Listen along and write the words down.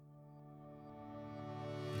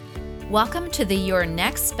Welcome to the Your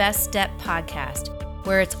Next Best Step podcast,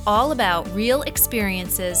 where it's all about real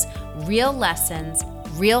experiences, real lessons,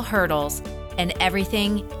 real hurdles, and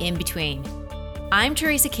everything in between. I'm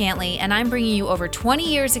Teresa Cantley, and I'm bringing you over 20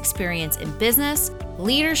 years experience in business,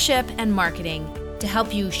 leadership, and marketing to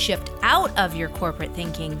help you shift out of your corporate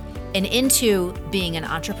thinking and into being an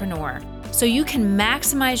entrepreneur so you can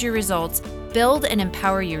maximize your results, build and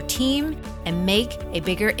empower your team, and make a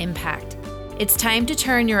bigger impact. It's time to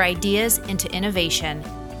turn your ideas into innovation,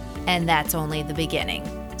 and that's only the beginning.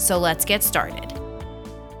 So let's get started.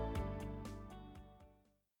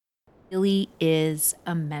 Really is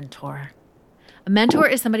a mentor. A mentor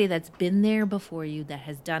is somebody that's been there before you, that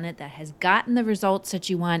has done it, that has gotten the results that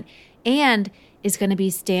you want, and is going to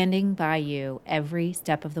be standing by you every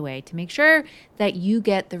step of the way to make sure that you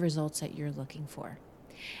get the results that you're looking for.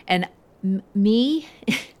 And I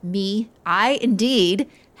indeed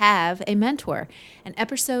have a mentor. And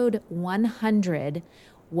episode 100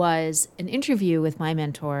 was an interview with my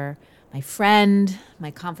mentor, my friend, my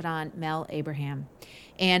confidant, Mel Abraham.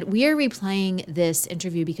 And we are replaying this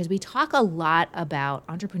interview because we talk a lot about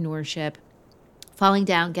entrepreneurship, falling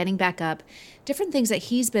down, getting back up, different things that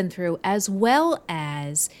he's been through, as well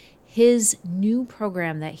as his new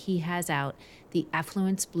program that he has out, the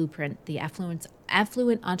Affluence Blueprint, the Affluent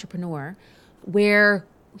Entrepreneur, where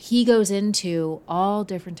he goes into all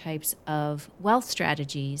different types of wealth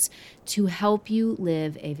strategies to help you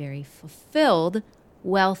live a very fulfilled,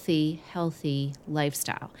 wealthy, healthy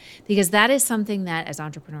lifestyle. Because that is something that as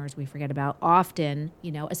entrepreneurs we forget about often,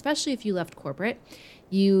 especially if you left corporate.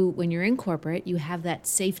 When you're in corporate, you have that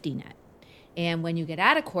safety net. And when you get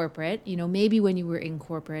out of corporate, maybe when you were in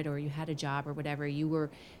corporate or you had a job or whatever, you were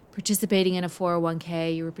participating in a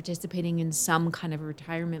 401k, you were participating in some kind of a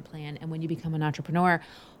retirement plan. And when you become an entrepreneur,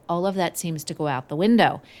 all of that seems to go out the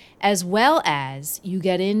window, as well as you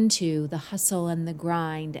get into the hustle and the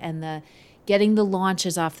grind and the getting the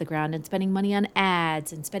launches off the ground and spending money on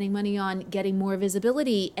ads and spending money on getting more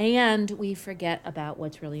visibility. And we forget about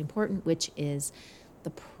what's really important, which is the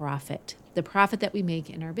profit that we make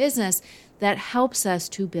in our business that helps us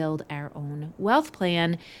to build our own wealth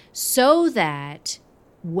plan so that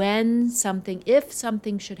if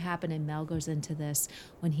something should happen, and Mel goes into this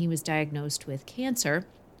when he was diagnosed with cancer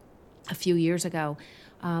a few years ago,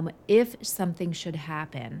 if something should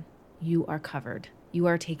happen, you are covered, you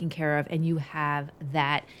are taken care of, and you have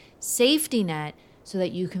that safety net so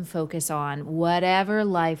that you can focus on whatever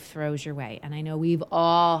life throws your way. And I know we've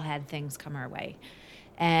all had things come our way.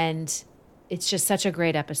 And it's just such a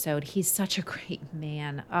great episode. He's such a great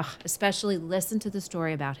man. Especially listen to the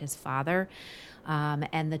story about his father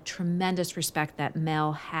and the tremendous respect that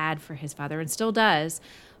Mel had for his father and still does,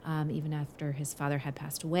 even after his father had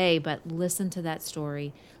passed away. But listen to that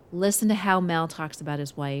story. Listen to how Mel talks about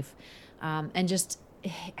his wife and just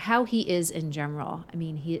how he is in general. I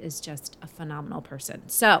mean, he is just a phenomenal person.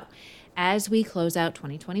 So as we close out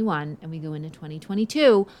 2021 and we go into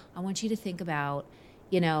 2022, I want you to think about,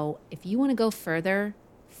 if you want to go farther,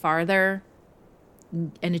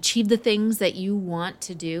 and achieve the things that you want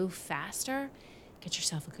to do faster, get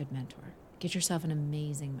yourself a good mentor. Get yourself an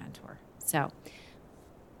amazing mentor. So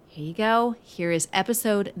here you go. Here is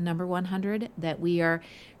episode number 100 that we are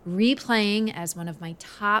replaying as one of my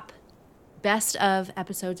top best of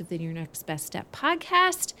episodes of the Your Next Best Step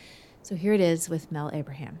podcast. So here it is with Mel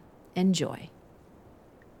Abraham. Enjoy.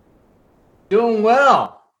 Doing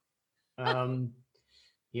well. I'm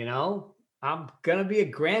going to be a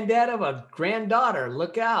granddad of a granddaughter.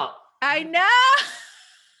 Look out. I know.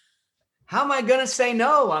 How am I going to say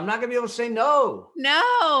no? I'm not going to be able to say no.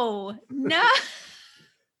 No.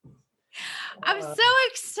 I'm so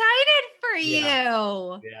excited for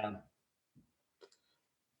you.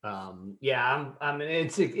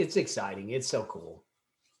 It's exciting. It's so cool.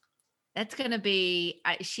 That's going to be,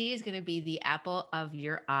 she is going to be the apple of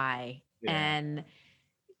your eye. Yeah. And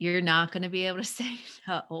you're not going to be able to say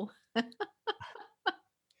no.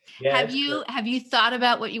 Have you thought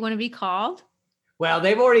about what you want to be called? Well,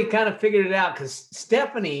 they've already kind of figured it out because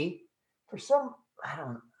Stephanie, I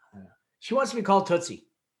don't know, she wants to be called Tootsie.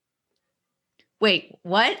 Wait,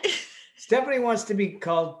 what? Stephanie wants to be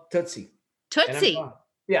called Tootsie. Tootsie?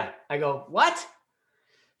 I go, what?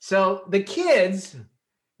 So the kids,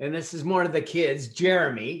 and this is more to the kids,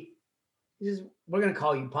 Jeremy, he says, we're going to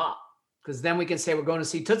call you Pop because then we can say we're going to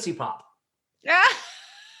see Tootsie Pop.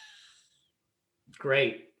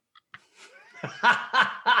 Great.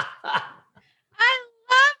 I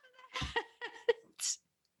love that.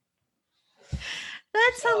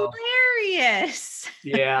 That's hilarious.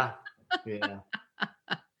 Yeah.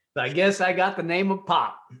 So I guess I got the name of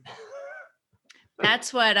Pop.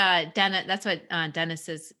 That's what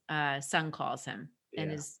Dennis's son calls him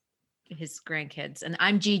and his grandkids. And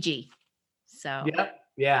I'm Gigi. So Yep.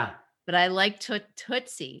 Yeah. But I like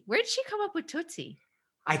Tootsie. Where did she come up with Tootsie?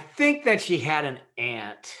 I think that she had an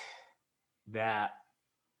aunt that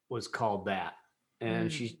was called that.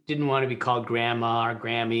 And she didn't want to be called Grandma or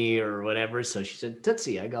Grammy or whatever. So she said,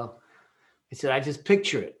 Tootsie. I said, I just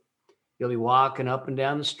picture it. You'll be walking up and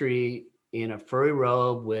down the street in a furry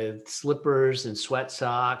robe with slippers and sweat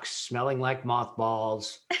socks, smelling like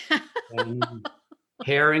mothballs, and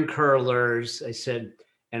hair in curlers. I said,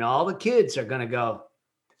 and all the kids are going to go,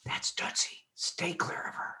 that's Tootsie. Stay clear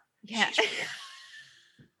of her. Yeah.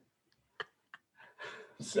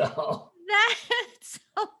 So that's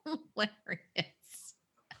hilarious.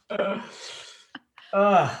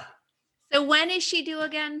 So when is she due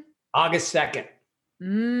again? August 2nd.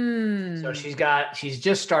 So she's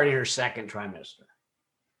just starting her second trimester.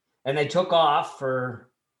 And they took off for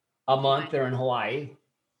a month. They're in Hawaii.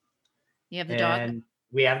 You have the dog?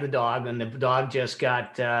 We have the dog, and the dog just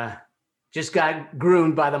got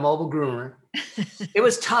groomed by the mobile groomer. It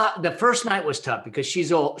was tough. The first night was tough because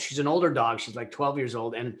she's old. She's an older dog. She's like 12 years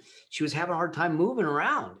old, and she was having a hard time moving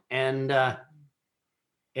around. And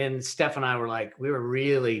Steph and I were like, we were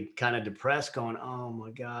really kind of depressed, going, oh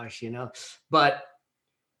my gosh, But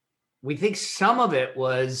we think some of it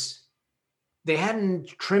was they hadn't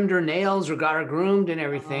trimmed her nails or got her groomed and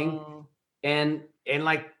everything. Oh. And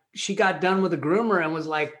like she got done with the groomer and was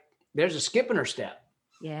like, there's a skip in her step.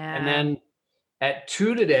 Yeah. And then at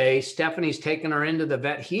 2 today, Stephanie's taking her into the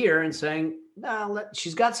vet here and saying, no,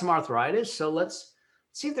 she's got some arthritis. So let's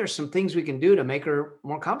see if there's some things we can do to make her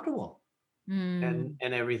more comfortable and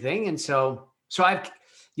everything. And so I've,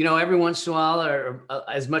 every once in a while, or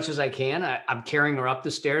as much as I can, I'm carrying her up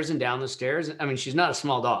the stairs and down the stairs. I mean, she's not a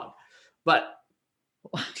small dog, but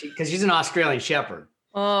because she's an Australian Shepherd.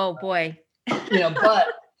 Oh boy. And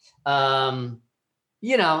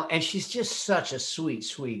she's just such a sweet,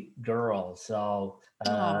 sweet girl. So,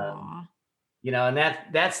 and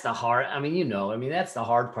that's the hard, that's the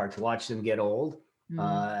hard part, to watch them get old.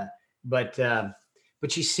 But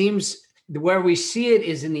she seems, where we see it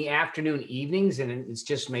is in the afternoon, evenings, and it's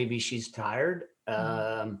just maybe she's tired.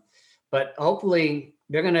 But hopefully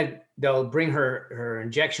they'll bring her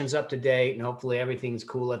injections up to date, and hopefully everything's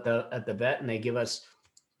cool at the vet. And they give us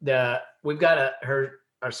we've got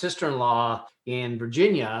our sister-in-law in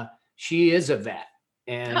Virginia. She is a vet.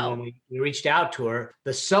 And when we reached out to her,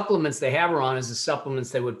 the supplements they have her on is the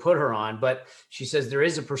supplements they would put her on. But she says there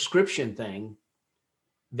is a prescription thing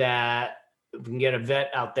that we can get a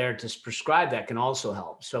vet out there to prescribe that can also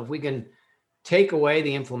help. So if we can take away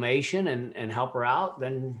the inflammation and help her out,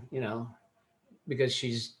 then, because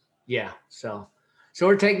she's, so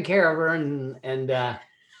we're taking care of her, and I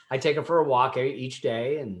take her for a walk each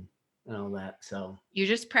day and all that. So you're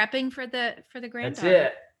just prepping for the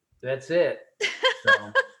granddaughter. That's it.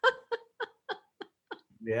 So,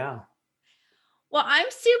 yeah. Well, I'm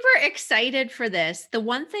super excited for this. The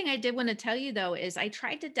one thing I did want to tell you, though, is I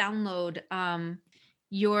tried to download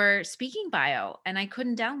your speaking bio and I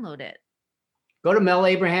couldn't download it. Go to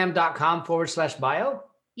melabraham.com/bio.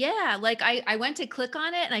 Yeah. Like I went to click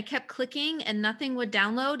on it and I kept clicking and nothing would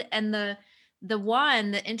download. And the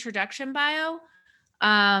introduction bio.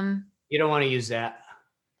 You don't want to use that.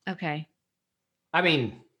 Okay. I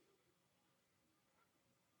mean,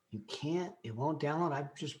 you can't, it won't download. I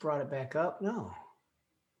just brought it back up. No,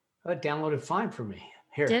 it downloaded fine for me.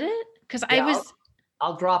 Here. Did it? Because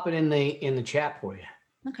I'll drop it in the chat for you.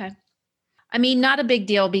 Okay. I mean, not a big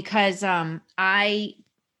deal because I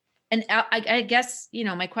guess,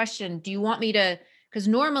 my question, do you want me to, because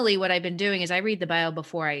normally what I've been doing is I read the bio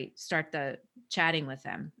before I start the chatting with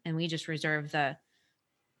them, and we just reserve the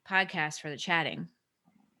podcast for the chatting.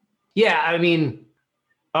 Yeah. I mean,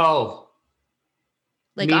 I'll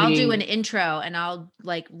do an intro and I'll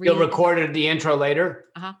read. You'll record the intro later?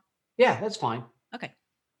 Uh-huh. Yeah, that's fine. Okay.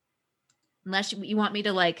 Unless you want me to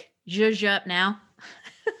zhuzh up now.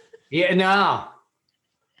 Yeah, no.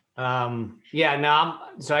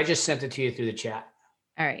 So I just sent it to you through the chat.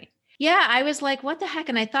 All right. Yeah, I was like, what the heck?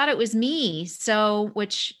 And I thought it was me. So,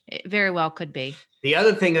 which it very well could be. The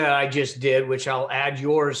other thing that I just did, which I'll add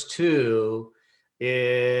yours to,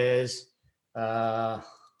 is this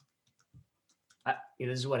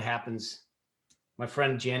is what happens. My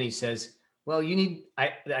friend Jenny says, well,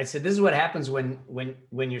 I said, this is what happens when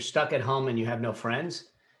you're stuck at home and you have no friends.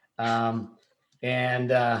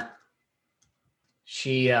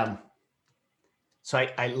 She, so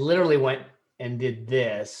I literally went and did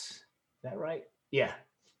this. Is that right? Yeah.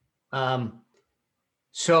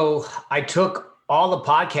 So I took all the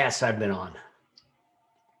podcasts I've been on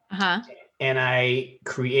Uh-huh. and I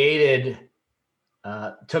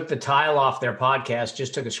took the tile off their podcast,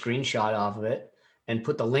 just took a screenshot off of it and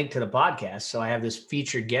put the link to the podcast. So I have this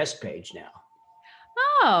featured guest page now.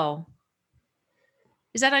 Oh,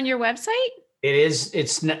 is that on your website? It is.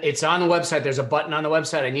 It's on the website. There's a button on the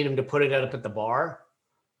website. I need him to put it up at the bar,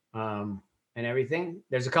 and everything.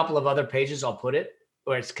 There's a couple of other pages I'll put it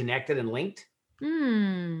where it's connected and linked.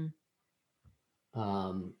 And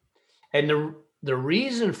the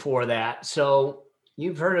reason for that. So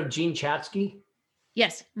you've heard of Gene Chatsky?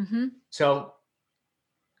 Yes. Mm-hmm. So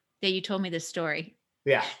yeah, you told me this story.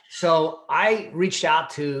 Yeah. So I reached out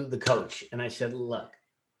to the coach and I said, look,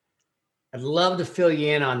 I'd love to fill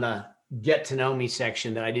you in on the get to know me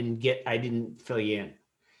section that I didn't fill you in.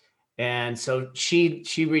 And so she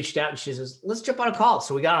reached out and she says, let's jump on a call.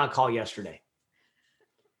 So we got on a call yesterday.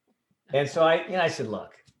 And so I said,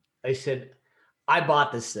 look, I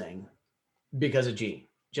bought this thing because of Gene,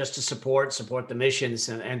 just to support the missions.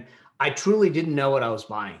 And I truly didn't know what I was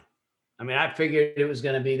buying. I mean, I figured it was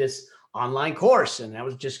going to be this online course and I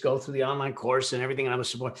would just go through the online course and everything. And I was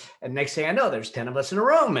support. And next thing I know, there's 10 of us in a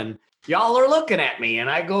room and y'all are looking at me. And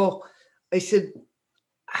I said,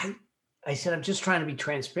 I'm just trying to be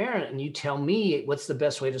transparent. And you tell me what's the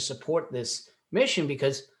best way to support this mission,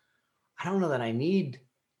 because I don't know that I need,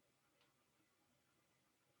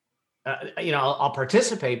 I'll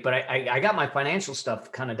participate, but I got my financial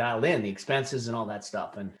stuff kind of dialed in, the expenses and all that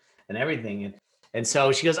stuff and everything. And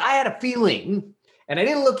so she goes, I had a feeling, and I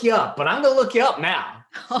didn't look you up, but I'm going to look you up now.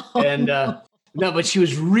 And no, but she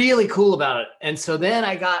was really cool about it. And so then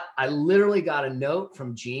I literally got a note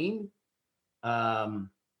from Gene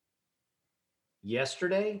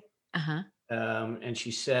yesterday. Uh-huh. And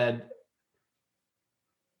she said,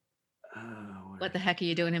 what the heck are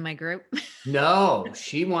you doing in my group? No,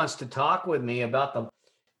 she wants to talk with me about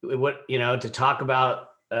to talk about,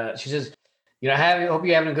 she says, I hope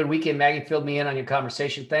you're having a good weekend. Maggie filled me in on your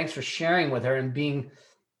conversation. Thanks for sharing with her and being,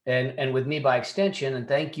 and with me by extension. And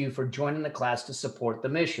thank you for joining the class to support the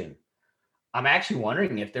mission. I'm actually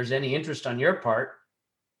wondering if there's any interest on your part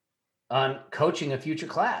on coaching a future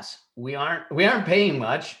class. We aren't paying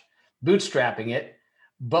much, bootstrapping it,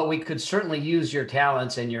 but we could certainly use your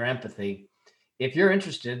talents and your empathy. If you're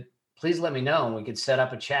interested, please let me know and we could set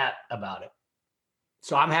up a chat about it.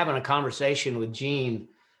 So I'm having a conversation with Gene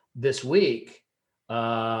this week,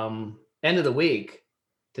 end of the week,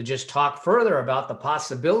 to just talk further about the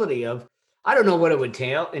possibility of, I don't know what it would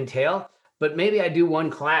entail, but maybe I do one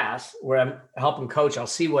class where I'm helping coach. I'll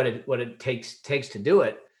see what it takes to do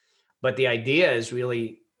it. But the idea is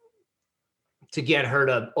really to get her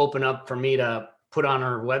to open up for me to put on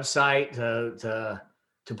her website,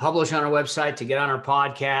 to publish on our website, to get on our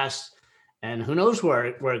podcast, and who knows where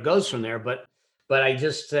it goes from there. But I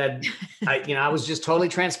just said, I was just totally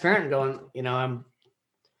transparent, going,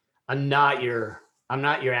 I'm not your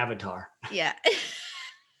avatar. Yeah.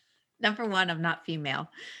 Number one, I'm not female.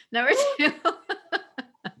 Number two.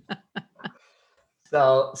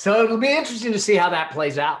 So it'll be interesting to see how that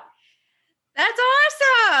plays out. That's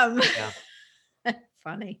awesome. Yeah.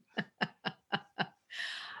 Funny.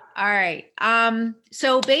 All right.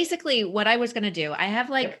 So basically what I was going to do, I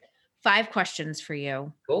have 5 questions for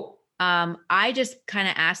you. Cool. I just kind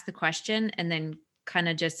of asked the question and then kind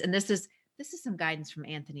of and this is some guidance from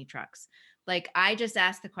Anthony Trucks. I just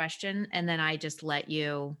asked the question and then I just let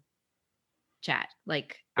you chat.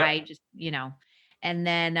 Yep. I just, and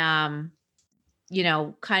then,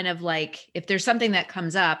 kind of if there's something that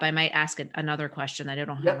comes up, I might ask another question that I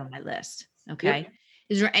don't have on my list. Okay. Yep.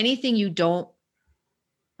 Is there anything you don't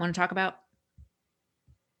want to talk about?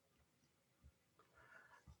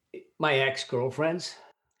 My ex-girlfriends?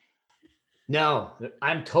 No,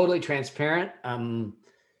 I'm totally transparent.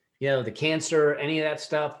 The cancer, any of that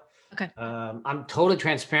stuff. Okay. I'm totally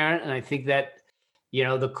transparent. And I think that,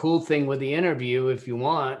 the cool thing with the interview, if you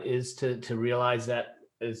want, is to realize that,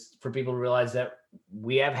 is for people to realize that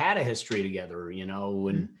we have had a history together,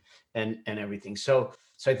 and everything. So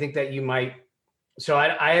I think that you might, so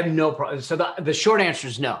I have no problem. So the short answer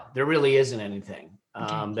is no, there really isn't anything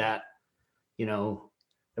that,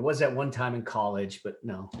 there was that one time in college, but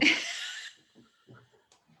no.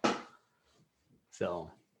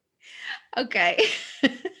 So. Okay.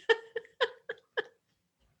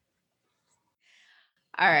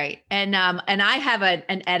 All right. And I have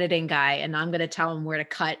an editing guy and I'm going to tell him where to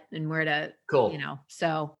cut and where to, cool.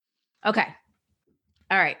 So, okay.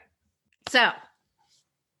 All right. So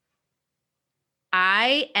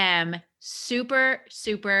I am super,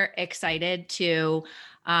 super excited to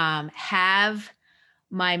have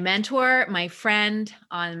my mentor, my friend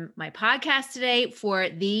on my podcast today for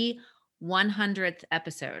the 100th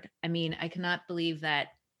episode. I mean, I cannot believe that,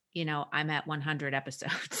 I'm at 100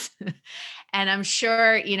 episodes. And I'm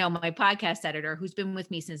sure, my podcast editor who's been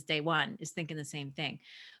with me since day one is thinking the same thing.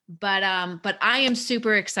 But I am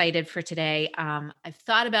super excited for today. I've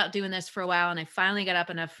thought about doing this for a while and I finally got up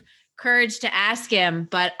enough courage to ask him,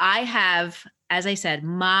 but I have, as I said,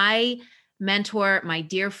 my mentor, my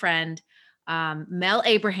dear friend, Mel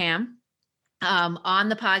Abraham, on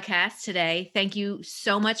the podcast today. Thank you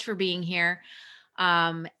so much for being here.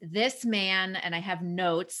 This man, and I have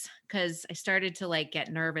notes because I started to like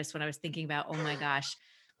get nervous when I was thinking about, oh my gosh,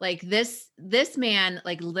 like this man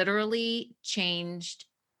like literally changed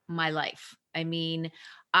my life. I mean,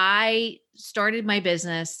 I started my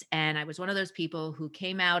business and I was one of those people who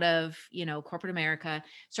came out of, corporate America,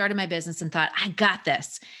 started my business and thought, I got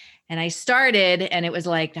this. And I started and it was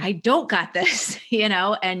like, I don't got this,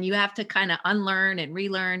 and you have to kind of unlearn and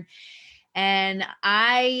relearn. And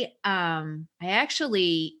I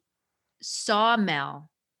actually saw Mel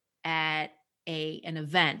at an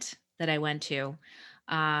event that I went to.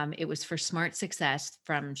 It was for Smart Success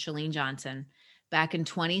from Chalene Johnson back in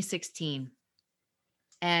 2016.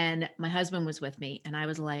 And my husband was with me and I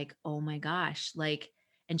was like, oh my gosh, like,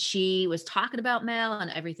 and she was talking about Mel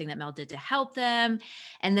and everything that Mel did to help them.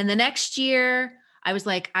 And then the next year I was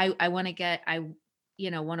like, I want to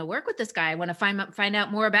want to work with this guy. I want to find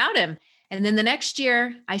out more about him. And then the next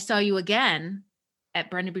year I saw you again at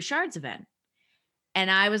Brendon Burchard's event.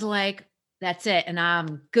 And I was like, that's it. And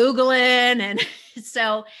I'm Googling. And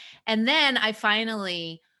and then I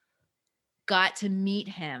finally got to meet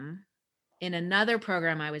him in another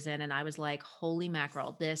program I was in. And I was like, holy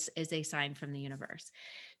mackerel, this is a sign from the universe.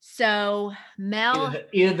 So Mel.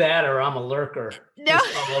 Either that or I'm a lurker. No.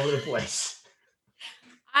 Just all over the place.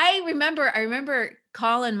 I remember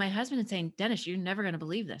calling my husband and saying, Dennis, you're never going to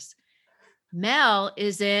believe this. Mel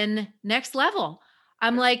is in Next Level.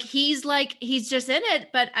 I'm like, he's just in it.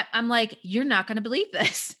 But I'm like, you're not going to believe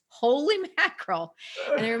this. Holy mackerel.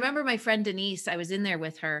 And I remember my friend Denise, I was in there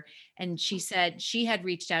with her and she said she had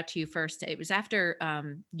reached out to you first. It was after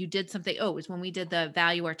you did something. Oh, it was when we did the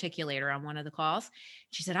value articulator on one of the calls.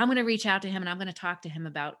 She said, I'm going to reach out to him and I'm going to talk to him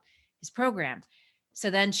about his program.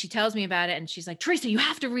 So then she tells me about it and she's like, Teresa, you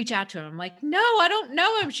have to reach out to him. I'm like, no, I don't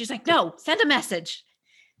know him. She's like, no, send a message.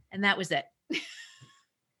 And that was it.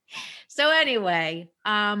 So anyway,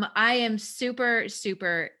 I am super,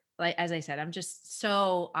 super, like, as I said, I'm just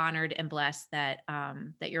so honored and blessed that,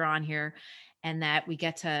 that you're on here and that we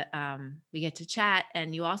get to chat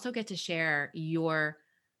and you also get to share your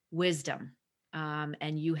wisdom.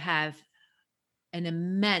 And you have an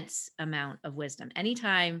immense amount of wisdom.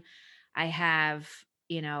 Anytime I have,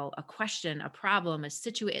 a question, a problem, a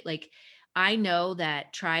situation, like I know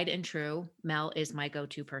that tried and true, Mel is my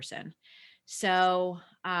go-to person. So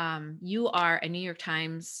you are a New York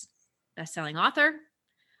Times bestselling author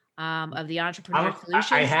of the Entrepreneur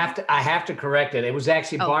Solutions. I have to correct it. It was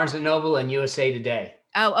actually Barnes and Noble and USA Today.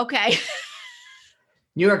 Oh, okay.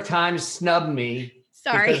 New York Times snubbed me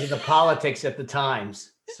because of the politics at the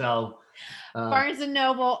Times. So Barnes and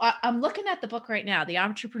Noble. I'm looking at the book right now, The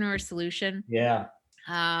Entrepreneur Solution. Yeah.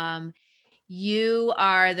 You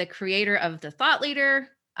are the creator of the Thought Leader,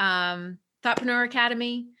 Thoughtpreneur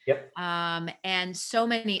Academy. Yep. And so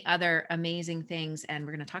many other amazing things. And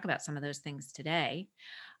we're going to talk about some of those things today.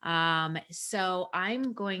 So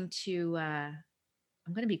I'm going to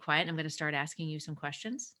be quiet and I'm going to start asking you some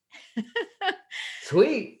questions.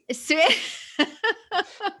 Sweet.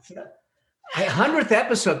 100th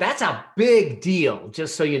episode. That's a big deal.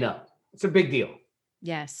 Just so you know, it's a big deal.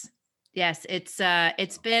 Yes.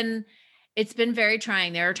 It's been very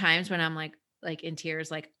trying. There are times when I'm like in tears,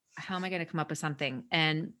 like, how am I going to come up with something?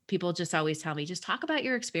 And people just always tell me, just talk about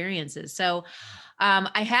your experiences. So,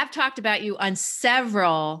 I have talked about you on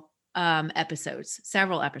several episodes.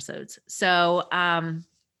 So,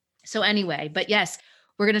 anyway, but yes,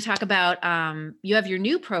 we're going to talk about, you have your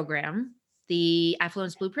new program, the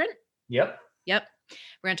Affluence Blueprint. Yep.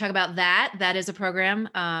 We're going to talk about that. That is a program.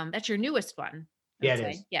 That's your newest one. Yeah,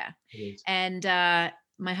 it is. Yeah. It is. And,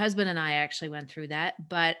 my husband and I actually went through that,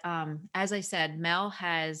 but, as I said, Mel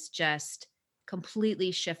has just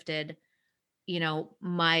completely shifted,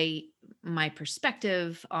 my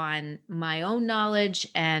perspective on my own knowledge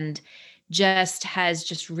and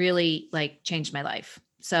has really like changed my life.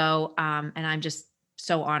 So, and I'm just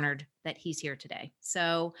so honored that he's here today.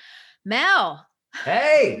 So Mel.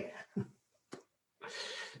 Hey,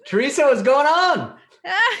 Teresa, what's going on?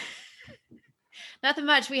 Nothing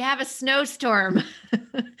much. We have a snowstorm.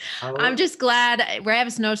 I'm just glad we have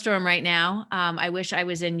a snowstorm right now. I wish I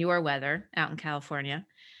was in your weather out in California.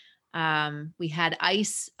 We had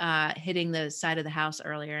ice hitting the side of the house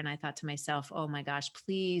earlier, and I thought to myself, "Oh my gosh,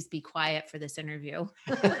 please be quiet for this interview."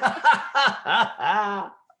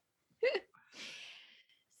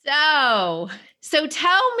 So,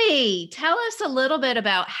 tell us a little bit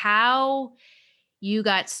about how you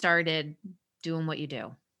got started doing what you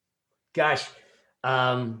do. Gosh,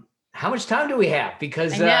 how much time do we have? I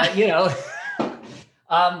Because know.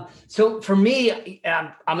 so for me,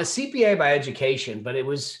 I'm a CPA by education, but it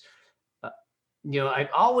was, uh, I've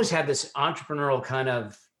always had this entrepreneurial kind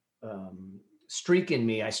of streak in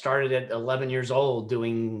me. I started at 11 years old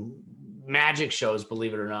doing magic shows,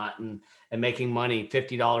 believe it or not, and making money,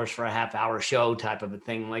 $50 for a half hour show type of a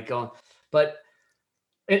thing. Like going, but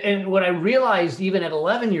and what I realized even at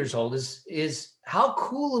 11 years old is how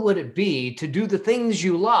cool would it be to do the things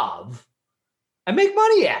you love and make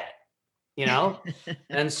money at it, you know?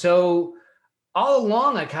 And so all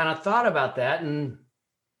along I kind of thought about that, and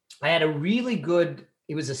I had a really good,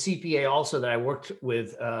 he was a CPA also that I worked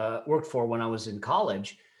for when I was in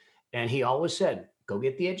college. And he always said, go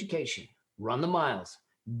get the education, run the miles,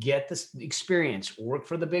 get this experience, work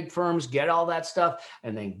for the big firms, get all that stuff,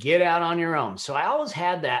 and then get out on your own. So I always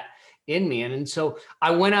had that in me. And so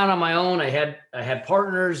I went out on my own. I had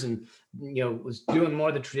partners and was doing more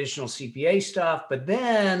of the traditional CPA stuff. But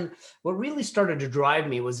then what really started to drive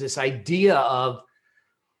me was this idea of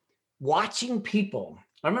watching people.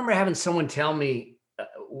 I remember having someone tell me,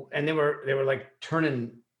 and they were like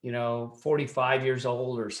turning 45 years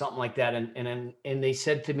old or something like that, and they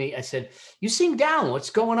said to me, I said, "You seem down. What's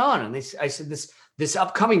going on?" And I said, "This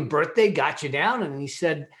upcoming birthday got you down?" And he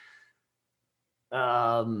said,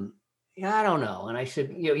 "Yeah, I don't know." And I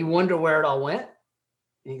said, "You wonder where it all went?"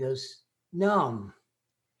 And he goes, "No, I'm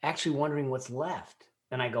actually wondering what's left."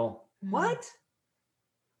 And I go, Mm. "What?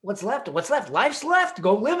 What's left? What's left? Life's left.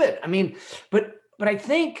 Go live it." I mean, but I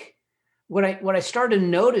think what I started to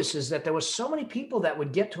notice is that there was so many people that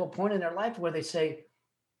would get to a point in their life where they say,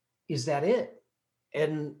 "Is that it?"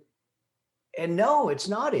 And no, it's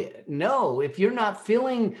not it. No, if you're not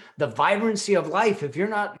feeling the vibrancy of life, if you're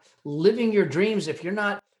not living your dreams, if you're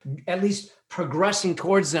not at least progressing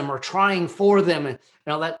towards them or trying for them, and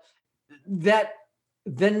all that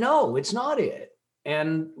then no, it's not it.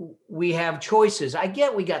 And we have choices. I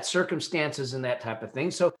get we got circumstances and that type of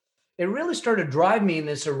thing. So it really started to drive me in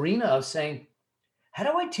this arena of saying, how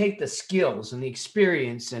do I take the skills and the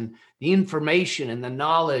experience and the information and the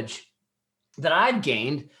knowledge that I've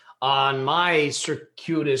gained on my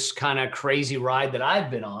circuitous kind of crazy ride that I've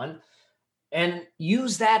been on and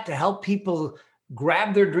use that to help people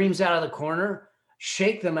grab their dreams out of the corner,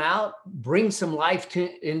 shake them out, bring some life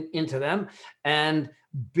into them, and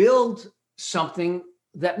build something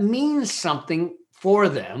that means something for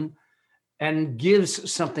them and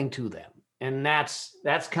gives something to them. And that's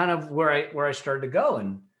kind of where I started to go.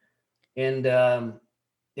 And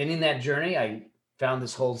in that journey, I found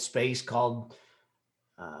this whole space called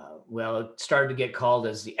well, it started to get called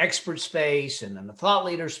as the expert space and then the thought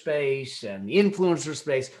leader space and the influencer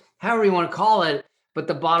space, however you want to call it. But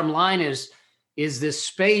the bottom line is this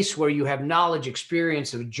space where you have knowledge,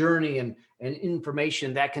 experience, of journey and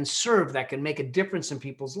information that can serve, that can make a difference in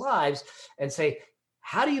people's lives, and say,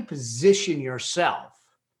 how do you position yourself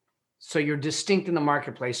so you're distinct in the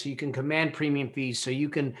marketplace, so you can command premium fees, so you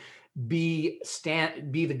can be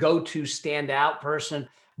the go-to standout person,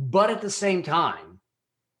 but at the same time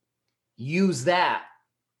use that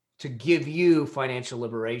to give you financial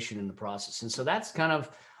liberation in the process. And so that's kind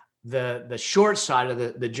of the short side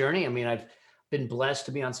of the journey. I mean, I've been blessed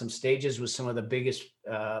to be on some stages with some of the biggest,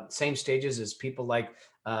 same stages as people like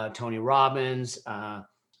Tony Robbins,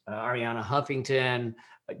 Ariana Huffington,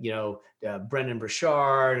 Brendan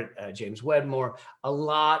Burchard, James Wedmore, a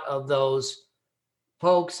lot of those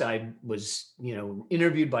folks. I was,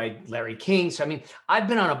 interviewed by Larry King. So, I mean, I've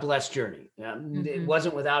been on a blessed journey. It Mhm.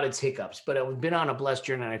 wasn't without its hiccups, but I've been on a blessed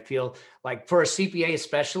journey. And I feel like for a CPA,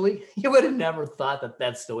 especially, you would have never thought that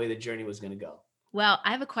that's the way the journey was going to go. Well,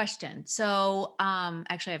 I have a question. So,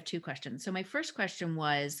 actually, I have two questions. So, my first question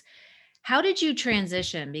was, how did you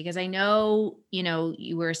transition? Because I know,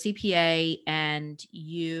 you were a CPA and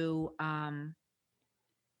you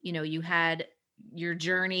had your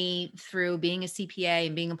journey through being a CPA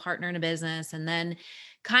and being a partner in a business. And then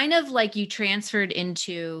kind of like you transferred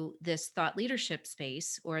into this thought leadership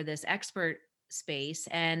space or this expert space.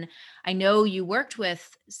 And I know you worked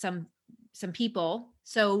with some people.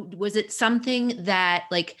 So was it something that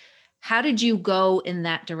like, how did you go in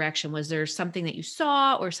that direction? Was there something that you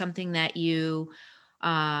saw or something that you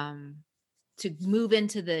um to move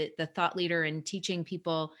into the thought leader and teaching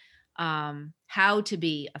people how to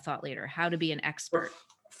be a thought leader, how to be an For, expert?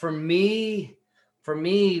 for me,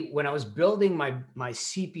 when I was building my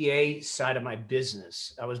CPA side of my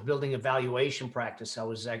business, I was building a valuation practice. I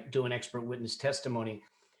was doing expert witness testimony,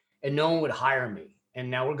 and no one would hire me. And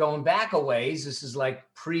now we're going back a ways. This is like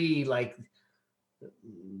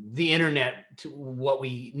the internet to what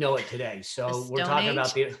we know it today. So we're talking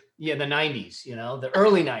about the 90s, the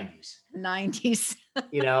early 90s. 90s.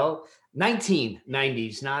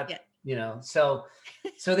 1990s, not,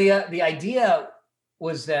 so the idea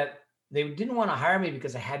was that they didn't want to hire me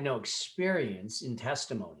because I had no experience in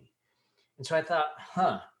testimony. And so I thought,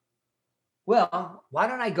 well, why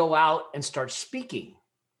don't I go out and start speaking?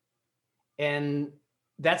 And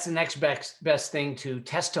that's the next best thing to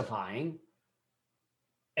testifying,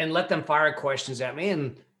 and let them fire questions at me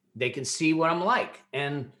and they can see what I'm like.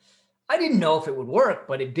 And I didn't know if it would work,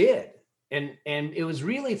 but it did. And it was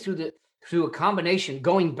really through a combination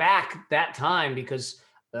going back that time, because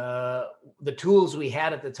the tools we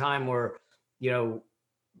had at the time were,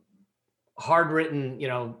 hard written,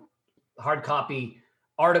 hard copy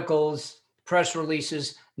articles, press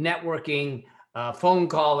releases, networking, phone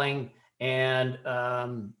calling, and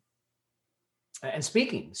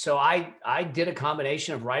speaking. So I did a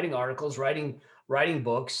combination of writing articles, writing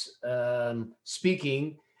books,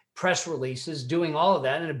 speaking, press releases, doing all of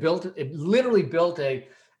that. And it literally built a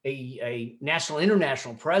national,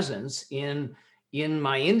 international presence in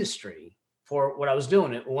my industry for what I was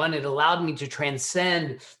doing. It allowed me to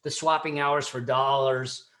transcend the swapping hours for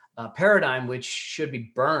dollars paradigm, which should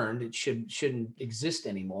be burned. It shouldn't exist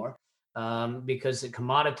anymore, because it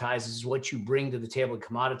commoditizes what you bring to the table. It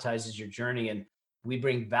commoditizes your journey, and we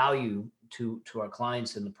bring value to our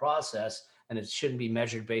clients in the process, and it shouldn't be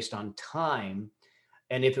measured based on time.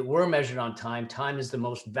 And if it were measured on time is the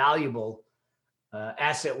most valuable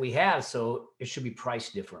asset we have. So it should be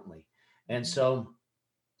priced differently. And so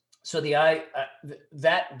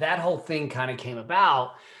that whole thing kind of came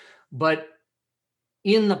about. But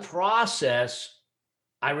in the process,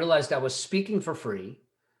 I realized I was speaking for free,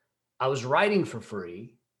 I was writing for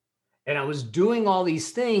free, and I was doing all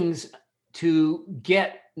these things to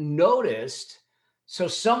get noticed. So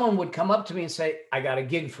someone would come up to me and say, I got a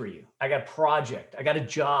gig for you. I got a project. I got a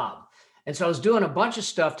job. And so I was doing a bunch of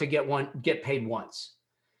stuff to get paid once.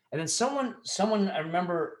 And then someone, I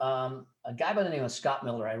remember a guy by the name of Scott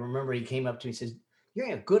Miller, I remember he came up to me and says,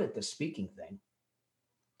 you're good at the speaking thing.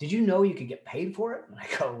 Did you know you could get paid for it? And I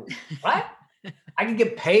go, what? I can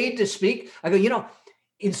get paid to speak? I go,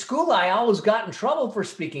 in school, I always got in trouble for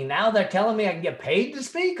speaking. Now they're telling me I can get paid to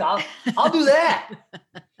speak. I'll do that.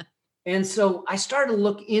 And so I started to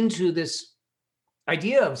look into this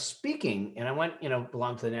idea of speaking, and I went,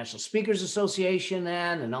 belonged to the National Speakers Association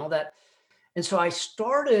then and all that. And so I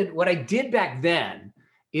started, what I did back then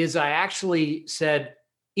is I actually said,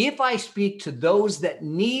 if I speak to those that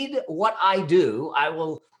need what I do, I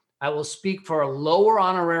will speak for a lower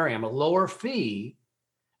honorarium, a lower fee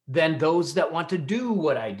than those that want to do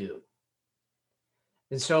what I do.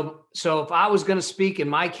 And so if I was going to speak, in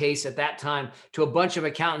my case at that time, to a bunch of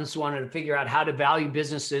accountants who wanted to figure out how to value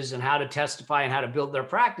businesses and how to testify and how to build their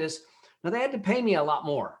practice, now they had to pay me a lot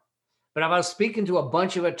more. But if I was speaking to a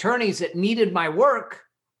bunch of attorneys that needed my work,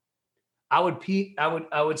 I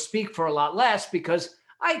would speak for a lot less, because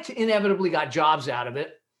I inevitably got jobs out of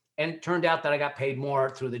it. And it turned out that I got paid more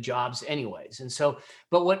through the jobs anyways. And so,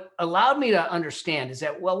 but what allowed me to understand is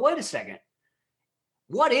that, well, wait a second.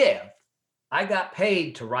 What if I got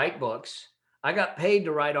paid to write books, I got paid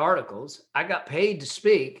to write articles, I got paid to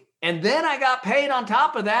speak, and then I got paid on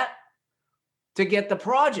top of that to get the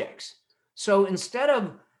projects? So instead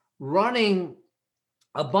of running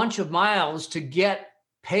a bunch of miles to get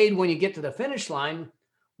paid when you get to the finish line,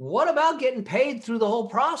 what about getting paid through the whole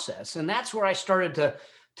process? And that's where I started to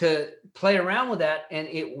play around with that, and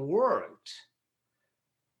it worked.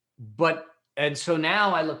 And so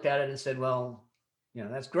now I looked at it and said, well,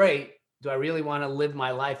 that's great. Do I really want to live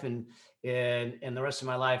my life and the rest of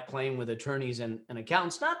my life playing with attorneys and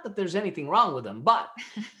accountants? Not that there's anything wrong with them, but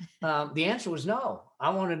the answer was no. I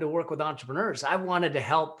wanted to work with entrepreneurs. I wanted to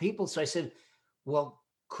help people. So I said, well,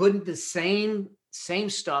 couldn't the same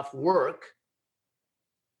stuff work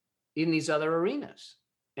in these other arenas?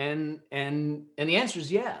 And the answer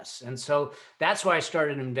is yes. And so that's why I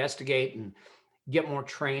started to investigate and get more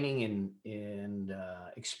training and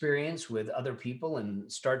experience with other people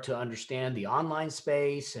and start to understand the online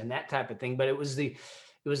space and that type of thing. But it was the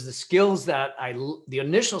skills the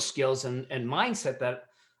initial skills and mindset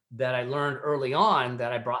that I learned early on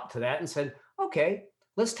that I brought to that and said, okay,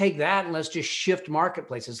 let's take that and let's just shift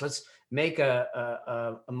marketplaces. Let's make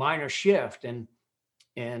a minor shift. And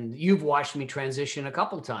and you've watched me transition a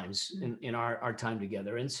couple times in our time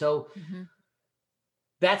together. And so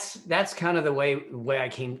that's kind of the way I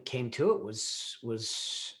came to it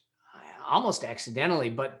was almost accidentally,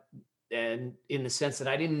 but and in the sense that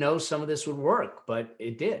I didn't know some of this would work, but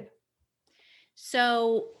it did.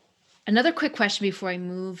 So another quick question before I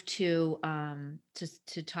move to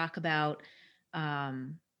talk about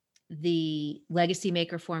the Legacy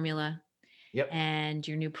Maker formula Yep. and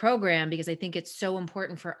your new program, because I think it's so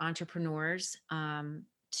important for entrepreneurs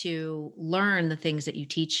to learn the things that you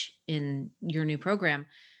teach in your new program.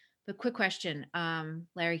 But quick question,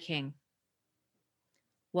 Larry King,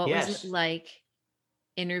 what was it Yes. like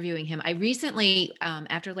interviewing him? I recently,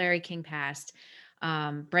 after Larry King passed,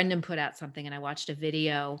 Brendan put out something, and I watched a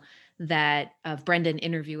video of Brendan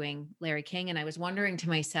interviewing Larry King. And I was wondering to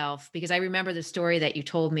myself, because I remember the story that you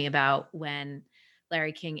told me about when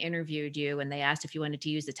Larry King interviewed you and they asked if you wanted to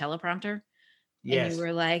use the teleprompter. And you Yes.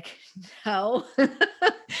 were like, no.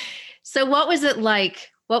 So what was it like?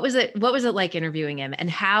 What was it like interviewing him? And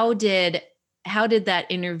how did that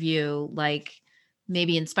interview like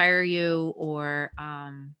maybe inspire you, or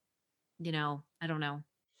I don't know.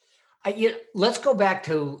 Let's go back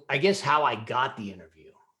to, I guess, how I got the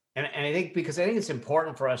interview. And I think, because I think it's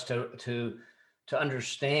important for us to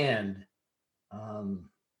understand,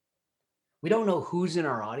 we don't know who's in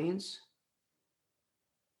our audience,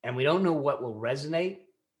 and we don't know what will resonate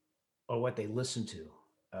or what they listen to.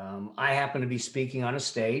 I happen to be speaking on a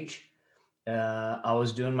stage. I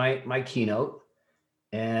was doing my keynote,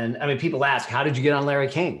 and I mean, people ask, how did you get on Larry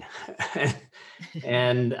King?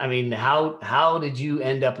 And I mean, how did you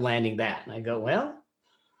end up landing that? And I go, well,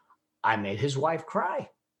 I made his wife cry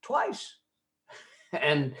twice.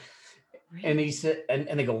 And he said,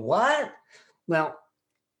 and they go, what? Well,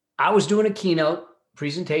 I was doing a keynote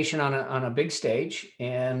presentation on a big stage,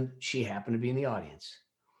 and she happened to be in the audience.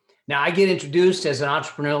 Now, I get introduced as an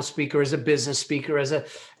entrepreneurial speaker, as a business speaker, as a,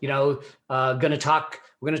 we're going to talk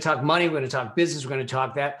money, we're going to talk business, we're going to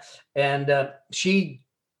talk that. And she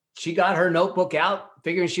got her notebook out,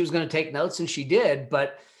 figuring she was going to take notes, and she did.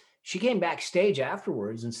 But she came backstage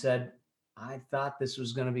afterwards and said, I thought this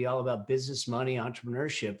was going to be all about business, money,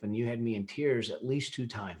 entrepreneurship, and you had me in tears at least 2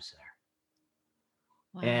 times there.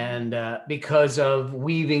 Wow. And because of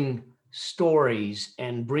weaving stories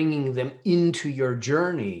and bringing them into your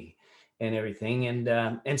journey and everything.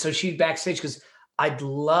 And so she's backstage because, I'd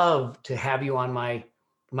love to have you on my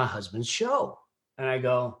husband's show. And I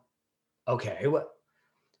go, okay,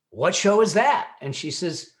 what show is that? And she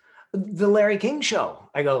says, the Larry King Show.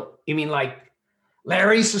 I go, you mean like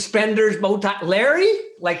Larry, suspenders, bow tie, Larry,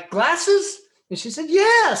 like glasses? And she said,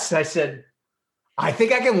 yes. I said, I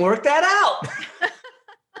think I can work that out.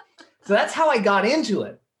 So that's how I got into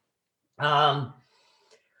it. And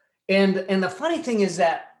the funny thing is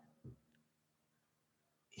that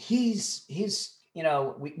he's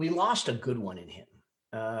we lost a good one in him.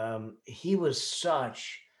 He was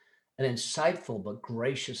such an insightful but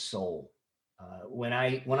gracious soul. When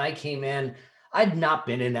I came in, I'd not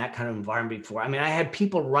been in that kind of environment before. I mean, I had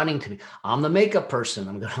people running to me. I'm the makeup person.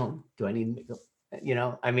 I'm going, oh, do I need makeup?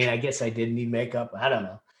 I mean, I guess I did need makeup. I don't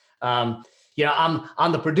know.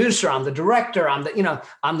 I'm the producer, I'm the director, I'm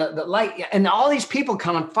the light, and all these people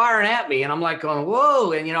coming firing at me, and I'm like going,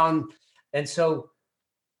 whoa, and so,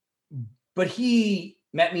 but he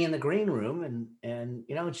met me in the green room and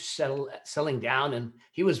just settling down, and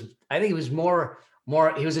I think he was more,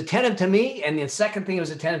 he was attentive to me, and the second thing he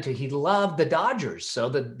was attentive to, he loved the Dodgers, so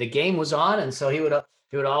the game was on, and so he would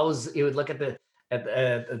look at the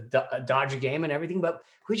Dodger game and everything, but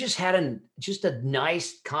we just had a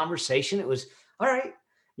nice conversation. It was all right,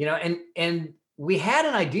 and we had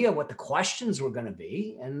an idea what the questions were going to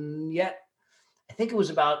be, and yet I think it was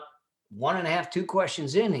about 1.5, 2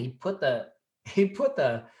 questions in, he put the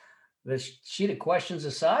sheet of questions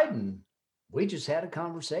aside, and we just had a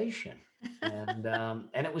conversation, and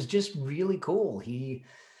it was just really cool. He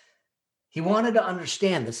wanted to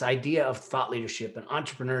understand this idea of thought leadership and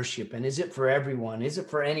entrepreneurship. And is it for everyone? Is it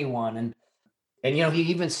for anyone? And he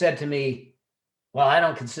even said to me, well, I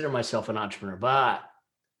don't consider myself an entrepreneur, but,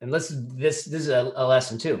 and this is a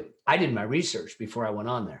lesson too. I did my research before I went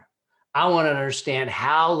on there. I want to understand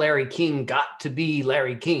how Larry King got to be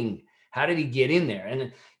Larry King. How did he get in there?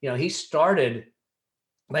 And, he started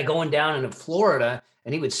by going down into Florida,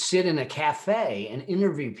 and he would sit in a cafe and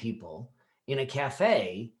interview people in a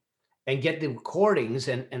cafe and get the recordings.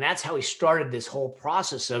 And that's how he started this whole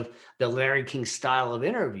process of the Larry King style of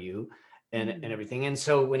interview and everything. And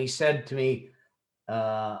so when he said to me,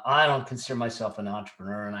 I don't consider myself an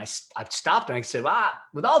entrepreneur, and I stopped and I said,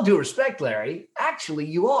 with all due respect, Larry, actually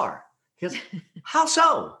you are. He goes, how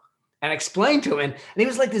so? And I explained to him, and he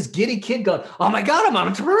was like this giddy kid going, oh my God, I'm an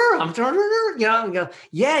entrepreneur. I'm an entrepreneur. You know, and go,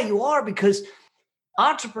 yeah, you are, because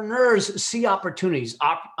entrepreneurs see opportunities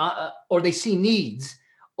or they see needs,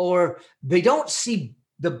 or they don't see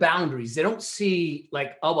the boundaries. They don't see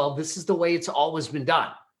like, oh, well, this is the way it's always been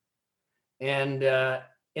done. And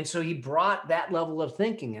so he brought that level of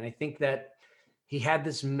thinking. And I think that he had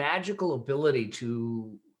this magical ability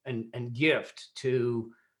to, and gift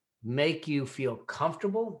to make you feel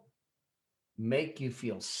comfortable, make you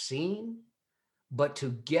feel seen, but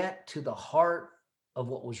to get to the heart of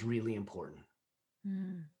what was really important.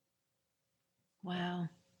 Mm. Wow.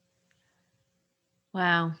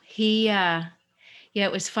 Wow. Yeah,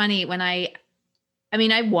 it was funny when I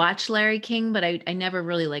mean, I watched Larry King, but I never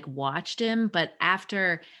really like watched him. But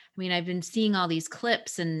after, I mean, I've been seeing all these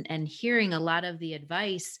clips and hearing a lot of the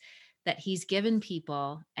advice that he's given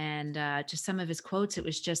people, and just some of his quotes. It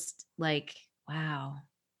was just like, wow,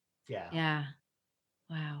 Yeah. yeah,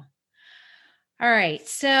 wow. All right,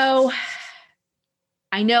 so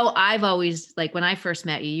I know I've always like when I first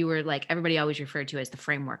met you, you were like everybody always referred to as the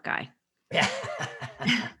framework guy. Yeah.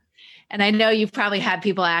 And I know you've probably had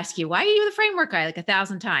people ask you, why are you the framework guy like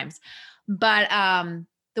 1,000 times? But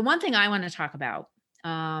the one thing I want to talk about,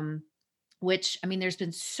 which I mean, there's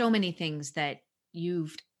been so many things that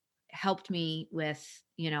you've helped me with,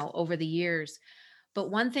 over the years. But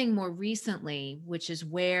one thing more recently, which is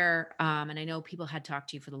where, and I know people had talked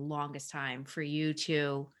to you for the longest time, for you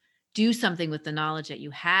to do something with the knowledge that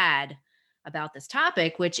you had about this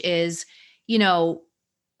topic, which is, you know,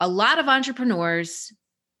 a lot of entrepreneurs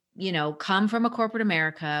come from a corporate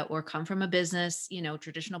America or come from a business,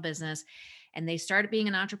 traditional business, and they start being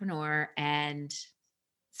an entrepreneur and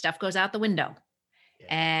stuff goes out the window. Yeah.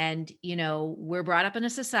 And, we're brought up in a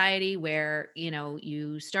society where,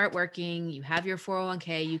 you start working, you have your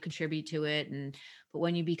 401k, you contribute to it. But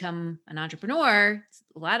when you become an entrepreneur,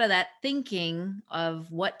 a lot of that thinking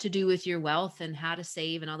of what to do with your wealth and how to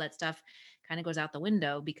save and all that stuff kind of goes out the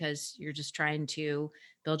window because you're just trying to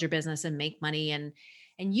build your business and make money. And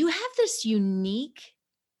you have this unique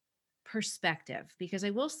perspective, because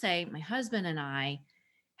I will say my husband and I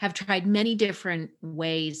have tried many different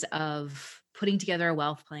ways of putting together a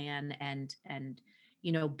wealth plan and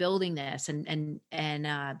building this and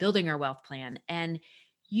building our wealth plan. And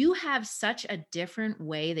you have such a different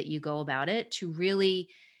way that you go about it to really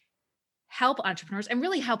help entrepreneurs and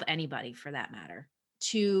really help anybody for that matter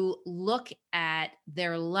to look at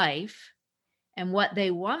their life and what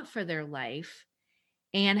they want for their life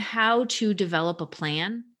and how to develop a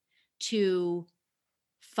plan to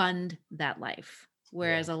fund that life. Yeah.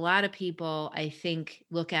 Whereas a lot of people, I think,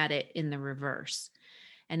 look at it in the reverse.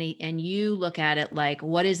 And you look at it like,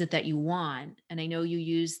 what is it that you want? And I know you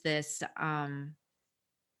use this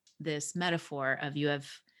metaphor of you have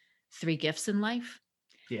three gifts in life.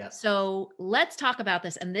 Yeah. So let's talk about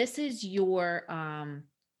this. And this is your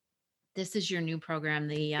new program,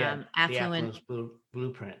 the Yeah. The Affluent. Affluence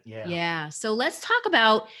Blueprint. Yeah. Yeah. So let's talk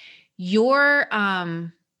about your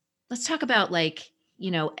let's talk about like,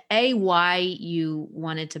 why you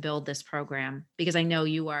wanted to build this program, because I know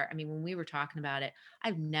I mean, when we were talking about it,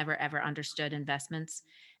 I've never ever understood investments.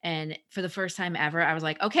 And for the first time ever, I was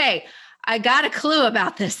like, okay, I got a clue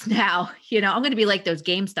about this now. I'm going to be like those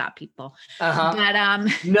GameStop people. Uh-huh. But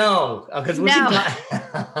No, because no, yeah.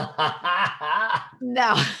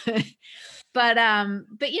 no. But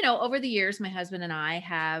over the years, my husband and I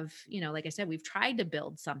have, like I said, we've tried to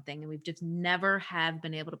build something and we've just never have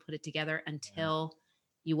been able to put it together until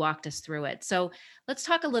you walked us through it. So let's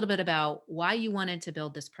talk a little bit about why you wanted to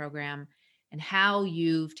build this program and how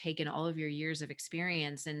you've taken all of your years of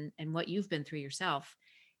experience and what you've been through yourself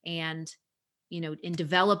and, in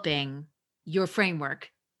developing your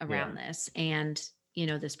framework around this and,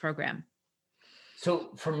 this program.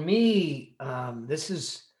 So for me, this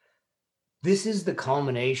is the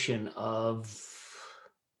culmination of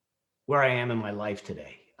where I am in my life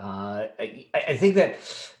today. I think that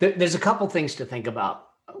there's a couple things to think about.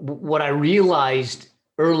 What I realized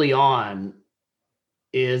early on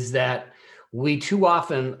is that we too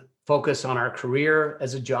often focus on our career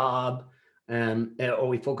as a job, or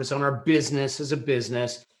we focus on our business as a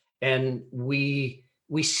business, and we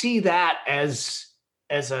see that as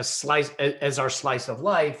a slice, as our slice of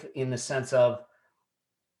life, in the sense of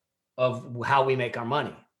how we make our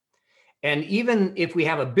money. And even if we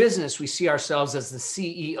have a business, we see ourselves as the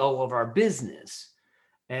CEO of our business.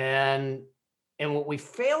 And what we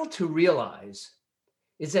fail to realize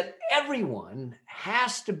is that everyone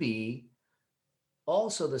has to be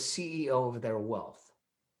also the CEO of their wealth.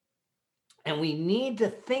 And we need to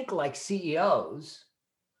think like CEOs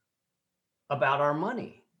about our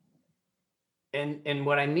money. And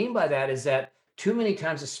what I mean by that is that too many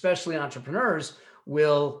times, especially entrepreneurs,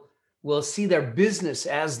 will see their business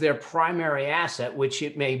as their primary asset, which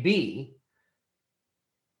it may be,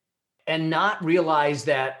 and not realize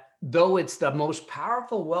that though it's the most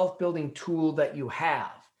powerful wealth building tool that you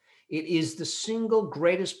have, it is the single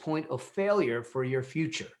greatest point of failure for your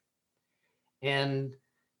future. And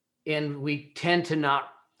we tend to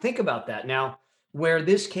not think about that. Now, where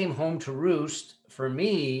this came home to roost for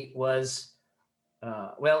me was,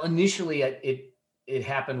 well, initially it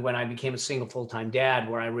happened when I became a single full-time dad,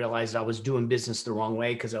 where I realized I was doing business the wrong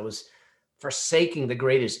way because I was forsaking the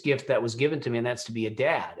greatest gift that was given to me, and that's to be a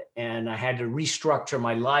dad. And I had to restructure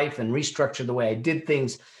my life and restructure the way I did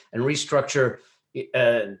things and restructure,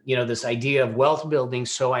 this idea of wealth building.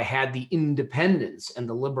 So I had the independence and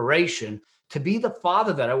the liberation to be the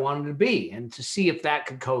father that I wanted to be, and to see if that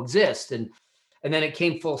could coexist. And then it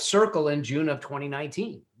came full circle in June of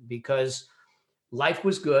 2019, because life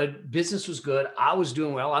was good, business was good, I was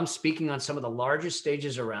doing well. I'm speaking on some of the largest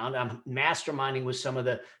stages around. I'm masterminding with some of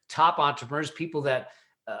the top entrepreneurs, people that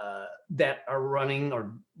are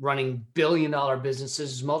running billion-dollar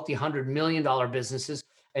businesses, multi-$100 million businesses,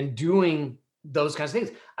 and doing those kinds of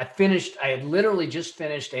things. I had literally just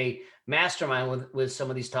finished a mastermind with some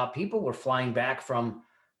of these top people. We're flying back from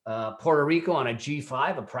Puerto Rico on a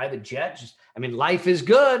G5, a private jet. Life is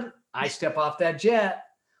good. I step off that jet.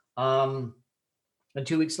 And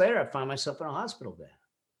 2 weeks later, I find myself in a hospital bed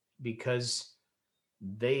because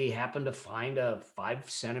they happened to find a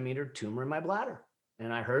 5-centimeter tumor in my bladder.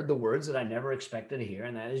 And I heard the words that I never expected to hear,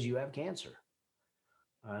 and that is, "You have cancer."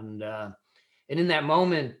 And in that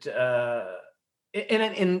moment,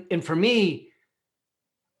 and for me,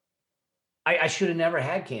 I should have never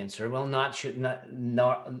had cancer. Well,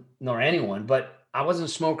 nor anyone, but I wasn't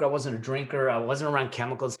a smoker. I wasn't a drinker. I wasn't around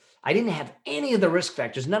chemicals. I didn't have any of the risk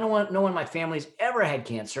factors. No one in my family's ever had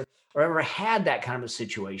cancer or ever had that kind of a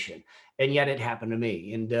situation. And yet it happened to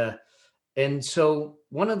me. And so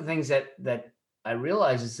one of the things that I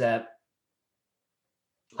realized is that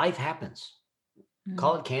life happens.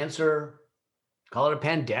 Call it cancer, call it a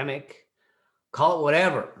pandemic, call it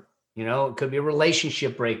whatever. It could be a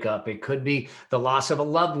relationship breakup. It could be the loss of a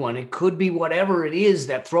loved one. It could be whatever it is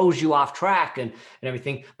that throws you off track and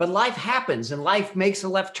everything. But life happens, and life makes a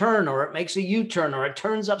left turn, or it makes a U-turn, or it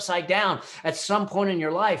turns upside down at some point in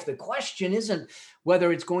your life. The question isn't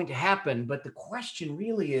whether it's going to happen, but the question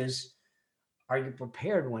really is, are you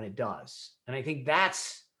prepared when it does? And I think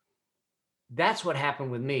that's what happened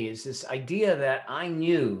with me, is this idea that I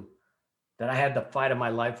knew that I had the fight of my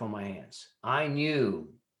life on my hands. I knew,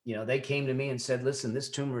 they came to me and said, "Listen, this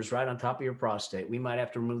tumor is right on top of your prostate. We might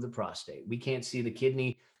have to remove the prostate. We can't see the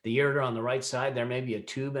kidney, the ureter on the right side. There may be a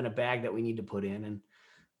tube and a bag that we need to put in. And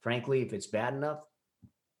frankly, if it's bad enough,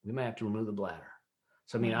 we might have to remove the bladder."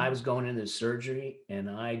 So, I was going into this surgery and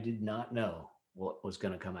I did not know what was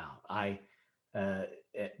going to come out.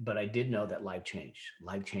 But I did know that life changed.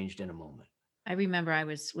 Life changed in a moment. I remember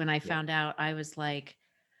when I found out, I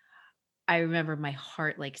remember my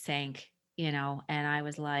heart sank, and I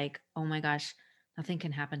was like, "Oh my gosh, nothing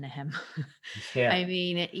can happen to him." Yeah.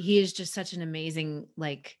 He is just such an amazing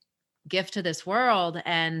gift to this world.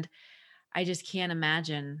 And I just can't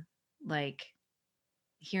imagine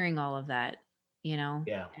hearing all of that,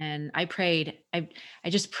 Yeah. And I prayed. I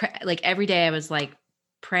just every day I was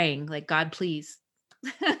praying, "God, please."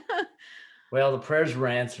 Well, the prayers were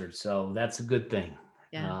answered, so that's a good thing.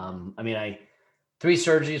 Yeah. I 3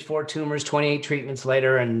 surgeries, 4 tumors, 28 treatments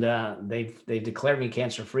later, and they declared me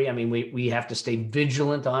cancer free. We have to stay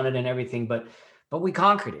vigilant on it and everything, but we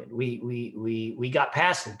conquered it. We got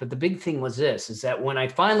past it. But the big thing was this: is that when I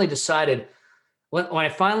finally decided, when I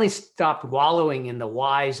finally stopped wallowing in the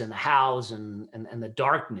whys and the hows and the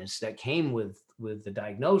darkness that came with the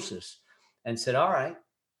diagnosis, and said, "All right,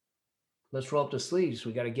 let's roll up the sleeves.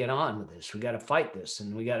 We got to get on with this. We got to fight this,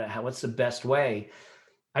 and we got to. What's the best way?"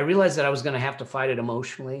 I realized that I was going to have to fight it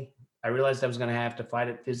emotionally. I realized I was going to have to fight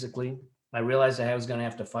it physically. I realized I was going to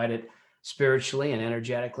have to fight it spiritually and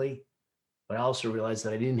energetically. But I also realized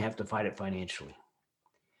that I didn't have to fight it financially.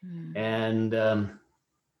 And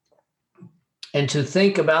to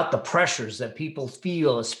think about the pressures that people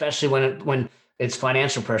feel, especially when it's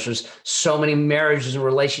financial pressures. So many marriages and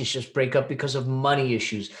relationships break up because of money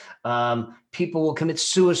issues. People will commit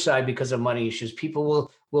suicide because of money issues. People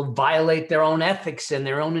will violate their own ethics and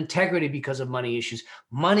their own integrity because of money issues.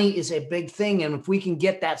 Money is a big thing. And if we can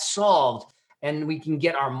get that solved and we can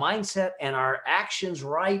get our mindset and our actions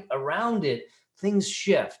right around it, things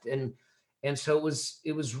shift. And so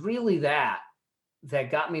it was really that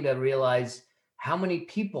got me to realize how many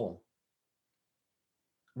people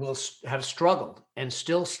have struggled and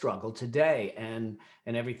still struggle today, and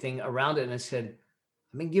everything around it. And I said,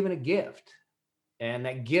 I've been given a gift. And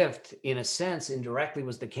that gift, in a sense, indirectly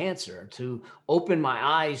was the cancer, to open my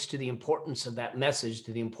eyes to the importance of that message,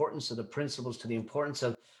 to the importance of the principles, to the importance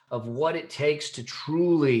of what it takes to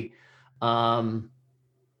truly um,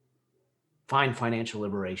 find financial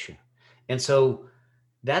liberation. And so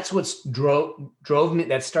that's what's drove me,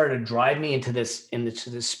 that started to drive me into this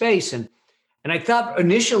space. And I thought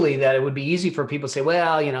initially that it would be easy for people to say,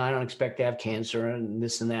 well, I don't expect to have cancer and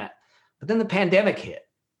this and that. But then the pandemic hit.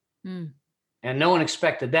 Mm. And no one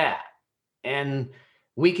expected that. And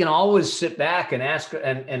we can always sit back and ask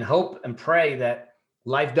and hope and pray that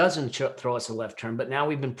life doesn't throw us a left turn. But now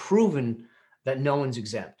we've been proven that no one's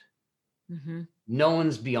exempt. Mm-hmm. No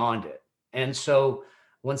one's beyond it. And so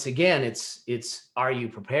once again, it's are you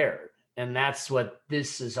prepared? And that's what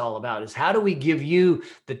this is all about, is how do we give you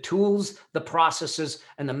the tools, the processes,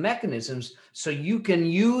 and the mechanisms so you can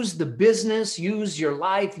use the business, use your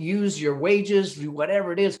life, use your wages,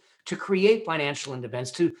 whatever it is, to create financial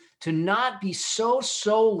independence, to not be so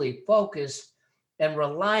solely focused and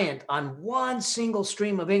reliant on one single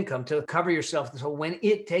stream of income to cover yourself. So when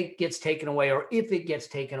it gets taken away, or if it gets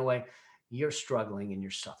taken away, you're struggling and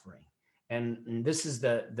you're suffering. And this is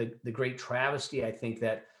the great travesty, I think,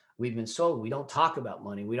 that we've been sold. We don't talk about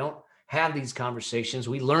money. We don't have these conversations.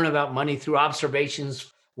 We learn about money through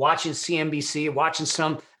observations, watching CNBC, watching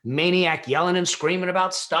some maniac yelling and screaming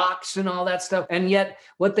about stocks and all that stuff. And yet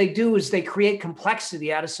what they do is they create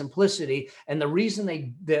complexity out of simplicity. And the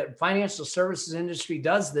reason the financial services industry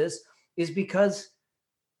does this is because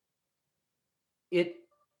it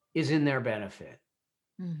is in their benefit.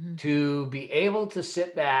 Mm-hmm. To be able to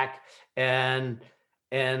sit back and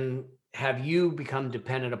have you become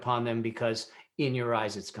dependent upon them, because in your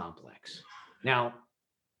eyes it's complex. Now,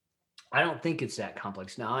 I don't think it's that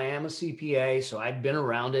complex. Now, I am a CPA, so I've been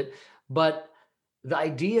around it, but the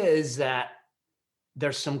idea is that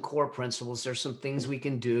there's some core principles, there's some things we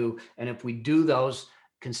can do, and if we do those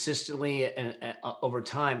consistently and over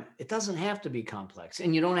time, it doesn't have to be complex,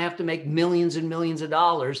 and you don't have to make millions and millions of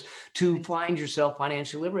dollars to find yourself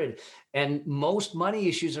financially liberated. And most money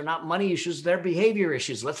issues are not money issues, they're behavior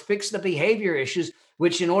issues. Let's fix the behavior issues,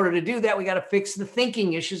 which in order to do that, we got to fix the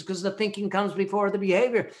thinking issues, because the thinking comes before the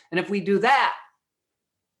behavior. And if we do that,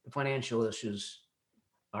 the financial issues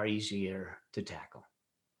are easier to tackle.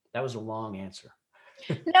 That was a long answer.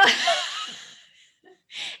 No.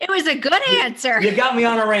 It was a good answer. You got me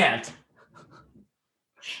on a rant.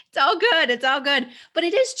 It's all good. It's all good. But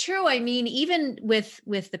it is true. I mean, even with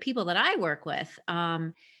the people that I work with,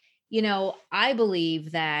 I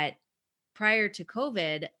believe that prior to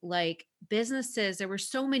COVID, like businesses, there were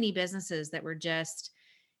so many businesses that were just,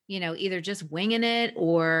 either just winging it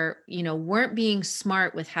or, weren't being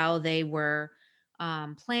smart with how they were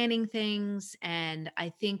planning things. And I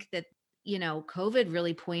think that, COVID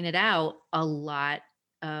really pointed out a lot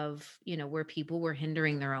of, where people were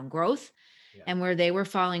hindering their own growth. Yeah. And where they were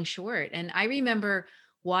falling short. And I remember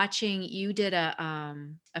watching, you did a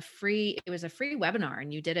free webinar,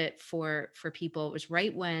 and you did it for people. It was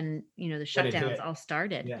right when, the shutdowns all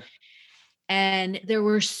started. Yeah. And there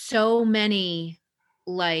were so many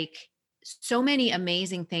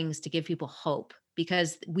amazing things to give people hope,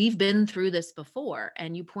 because we've been through this before.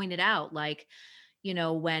 And you pointed out, when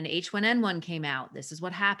H1N1 came out, this is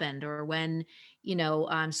what happened, or when,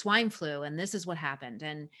 swine flu, and this is what happened,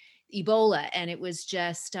 and Ebola. And it was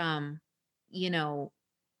just, you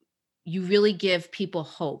really give people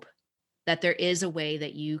hope that there is a way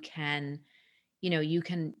that you can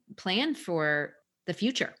plan for the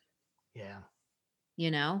future. Yeah.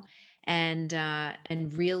 And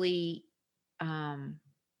really,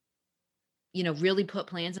 really put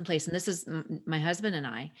plans in place. And this is my husband and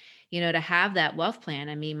I, to have that wealth plan.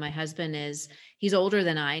 I mean, my husband he's older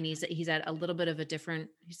than I, and he's at a little bit of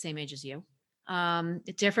he's same age as you, a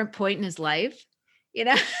different point in his life,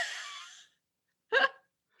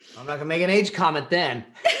 I'm not gonna make an age comment then.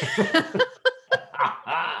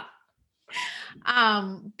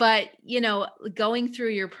 But going through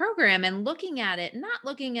your program and looking at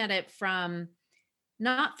it from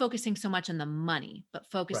not focusing so much on the money,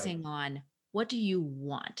 but focusing on, what do you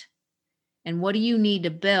want? And what do you need to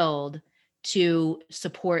build to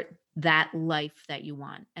support that life that you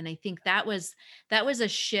want? And I think that was a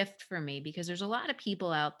shift for me, because there's a lot of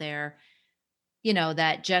people out there,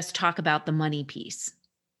 that just talk about the money piece,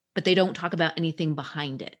 but they don't talk about anything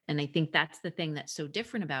behind it. And I think that's the thing that's so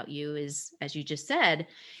different about you is, as you just said,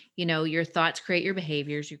 your thoughts create your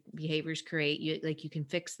behaviors create you. Like, you can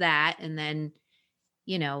fix that and then,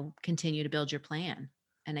 continue to build your plan.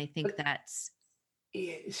 And I think that's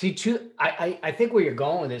See, I think where you're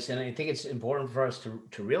going with this, and I think it's important for us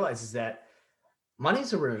to realize is that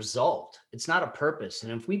money's a result. It's not a purpose.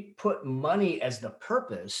 And if we put money as the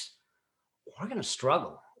purpose, we're going to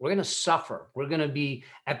struggle. We're going to suffer. We're going to be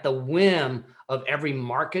at the whim of every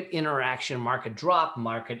market interaction, market drop,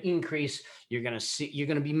 market increase. You're going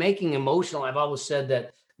to be making emotional. I've always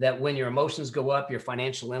said that when your emotions go up, your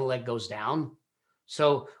financial intellect goes down.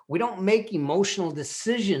 So we don't make emotional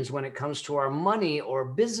decisions when it comes to our money or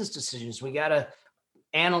business decisions. We got to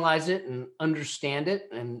analyze it and understand it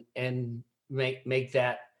and make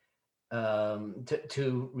that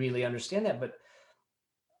to really understand that. But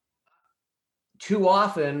too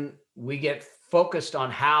often we get focused on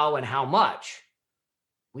how and how much.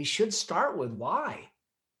 We should start with why,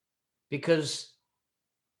 because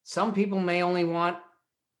some people may only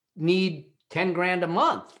need 10 grand a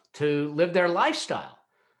month to live their lifestyle,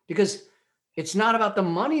 because it's not about the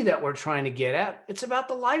money that we're trying to get at. It's about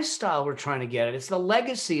the lifestyle we're trying to get at. It's the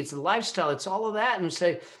legacy, it's the lifestyle, it's all of that. And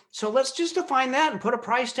say, so let's just define that and put a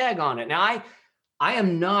price tag on it. Now, I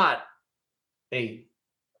am not a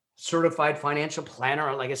certified financial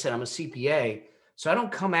planner. Like I said, I'm a CPA. So I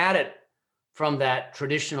don't come at it from that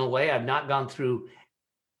traditional way. I've not gone through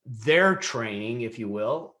their training, if you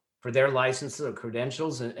will, for their licenses or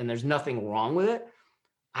credentials. And there's nothing wrong with it.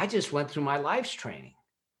 I just went through my life's training.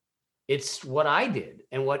 It's what I did,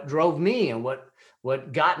 and what drove me, and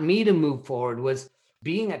what got me to move forward was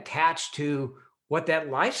being attached to what that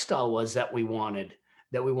lifestyle was that we wanted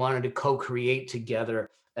to co-create together.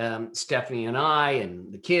 Stephanie and I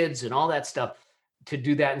and the kids and all that stuff, to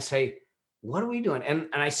do that and say, what are we doing? And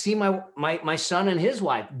I see my son and his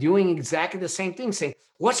wife doing exactly the same thing, saying,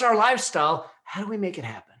 what's our lifestyle? How do we make it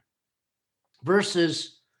happen?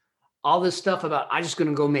 Versus all this stuff about, I'm just going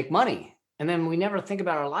to go make money. And then we never think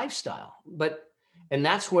about our lifestyle. And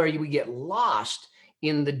that's where we get lost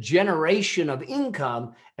in the generation of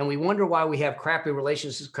income. And we wonder why we have crappy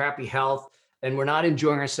relationships, crappy health, and we're not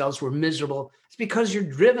enjoying ourselves. We're miserable. It's because you're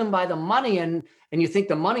driven by the money, and you think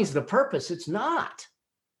the money's the purpose. It's not.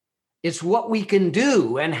 It's what we can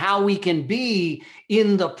do and how we can be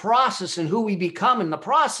in the process, and who we become in the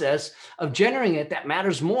process of generating it, that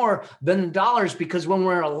matters more than dollars. Because when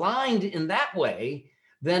we're aligned in that way,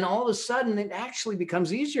 then all of a sudden it actually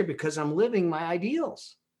becomes easier, because I'm living my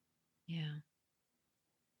ideals. Yeah.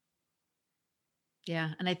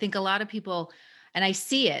 Yeah. And I think a lot of people, and I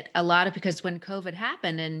see it a lot of, because when COVID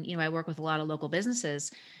happened, and, I work with a lot of local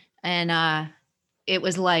businesses, and it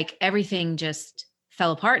was like everything just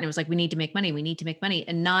fell apart, and it was like, we need to make money. We need to make money,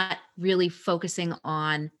 and not really focusing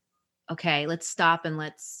on, okay, let's stop and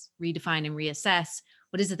let's redefine and reassess.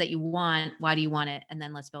 What is it that you want? Why do you want it? And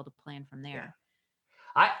then let's build a plan from there.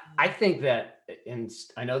 I think that, and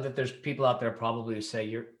I know that there's people out there probably who say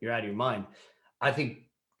you're out of your mind. I think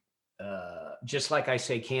just like I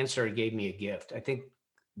say, cancer gave me a gift. I think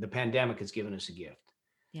the pandemic has given us a gift.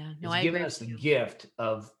 Yeah, no, It's I given agree us with the you. gift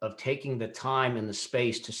of taking the time and the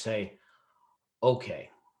space to say, okay,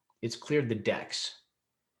 it's cleared the decks.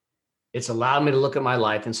 It's allowed me to look at my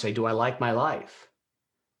life and say, do I like my life?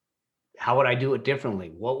 How would I do it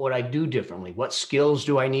differently? What would I do differently? What skills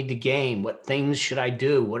do I need to gain? What things should I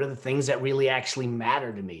do? What are the things that really actually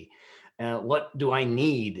matter to me? What do I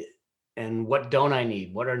need? And what don't I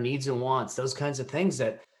need? What are needs and wants? Those kinds of things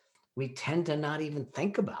that we tend to not even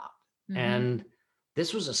think about. Mm-hmm. And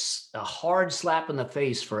this was a hard slap in the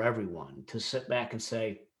face for everyone to sit back and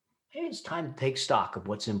say, hey, it's time to take stock of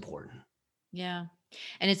what's important. Yeah.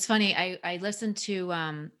 And it's funny, I listened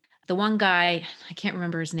to the one guy, I can't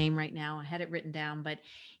remember his name right now. I had it written down, but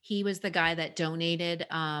he was the guy that donated.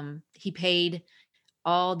 He paid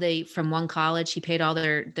from one college, he paid all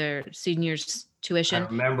their seniors tuition. I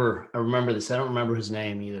remember this. I don't remember his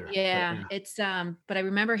name either. Yeah. It's but I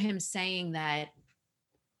remember him saying that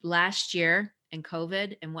last year in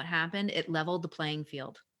COVID and what happened, it leveled the playing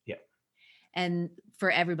field. Yeah. And for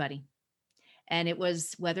everybody. And it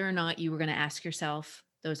was whether or not you were going to ask yourself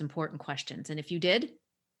those important questions. And if you did,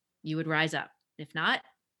 you would rise up. If not,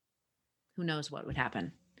 who knows what would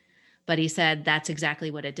happen. But he said that's exactly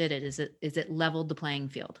what it did. It leveled the playing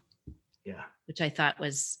field. Yeah. Which I thought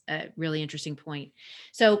was a really interesting point.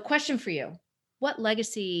 So, question for you. What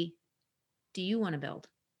legacy do you want to build?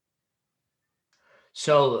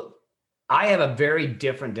 So I have a very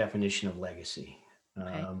different definition of legacy.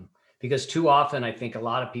 Okay. Because too often I think a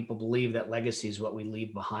lot of people believe that legacy is what we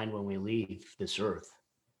leave behind when we leave this earth.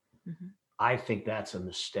 Mm-hmm. I think that's a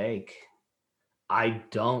mistake. I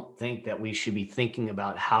don't think that we should be thinking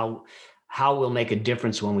about how we'll make a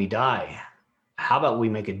difference when we die. How about we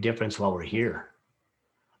make a difference while we're here?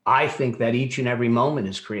 I think that each and every moment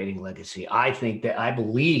is creating legacy. I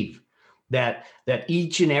believe that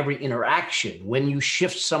each and every interaction, when you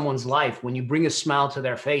shift someone's life, when you bring a smile to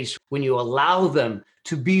their face, when you allow them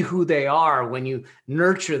to be who they are, when you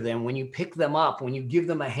nurture them, when you pick them up, when you give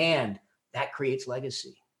them a hand, that creates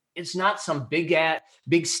legacy. It's not some big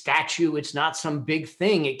statue. It's not some big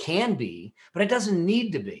thing. It can be, but it doesn't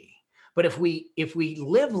need to be. But if we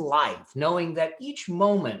live life knowing that each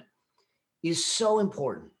moment is so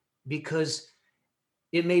important, because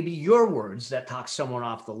it may be your words that talk someone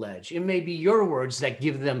off the ledge. It may be your words that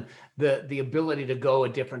give them the ability to go a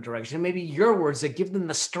different direction. It may be your words that give them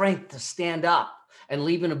the strength to stand up and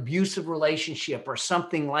leave an abusive relationship or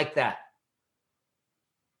something like that.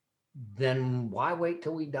 Then why wait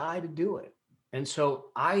till we die to do it? And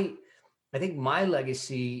so I think my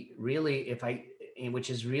legacy really,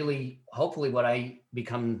 which is really hopefully what I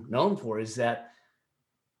become known for, is that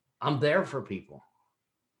I'm there for people.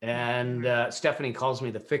 And Stephanie calls me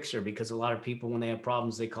the fixer, because a lot of people, when they have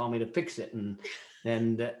problems, they call me to fix it and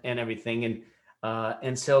everything.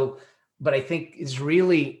 And so, but I think it's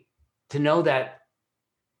really to know that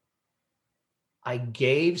I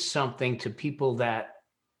gave something to people that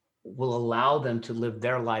will allow them to live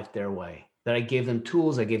their life their way. That I gave them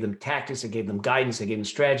tools, I gave them tactics, I gave them guidance, I gave them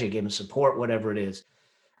strategy, I gave them support, whatever it is.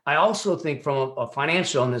 I also think from a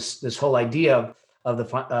financial, and this whole idea of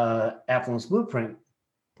the affluence blueprint,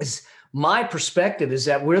 is my perspective is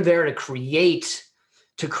that we're there to create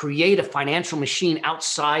a financial machine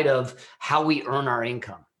outside of how we earn our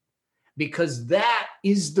income, because that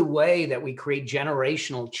is the way that we create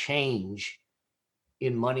generational change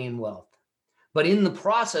in money and wealth. But in the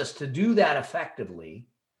process, to do that effectively,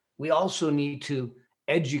 we also need to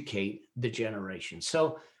educate the generation.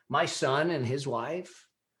 So my son and his wife,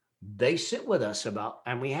 they sit with us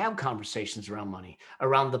and we have conversations around money,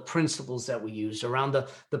 around the principles that we use, around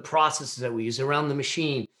the processes that we use, around the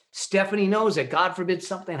machine. Stephanie knows that, God forbid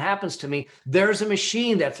something happens to me, there's a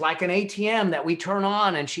machine that's like an ATM that we turn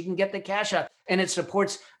on and she can get the cash out, and it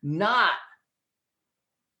supports not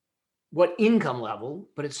what income level,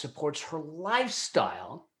 but it supports her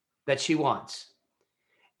lifestyle that she wants.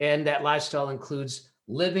 And that lifestyle includes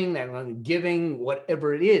living, that giving,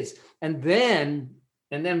 whatever it is. And then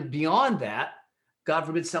beyond that, God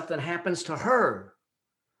forbid something happens to her,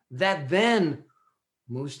 that then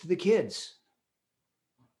moves to the kids.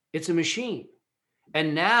 It's a machine.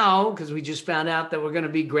 And now, because we just found out that we're going to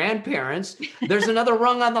be grandparents, there's another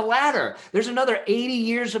rung on the ladder. There's another 80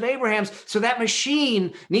 years of Abrahams. So that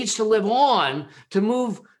machine needs to live on to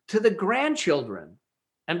move to the grandchildren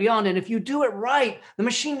and beyond. And if you do it right, the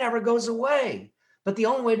machine never goes away. But the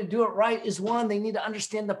only way to do it right is, one, they need to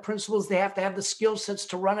understand the principles. They have to have the skill sets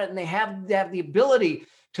to run it, and they have to have the ability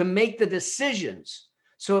to make the decisions.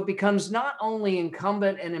 So it becomes not only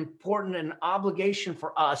incumbent and important and obligation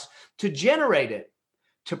for us to generate it,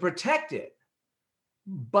 to protect it,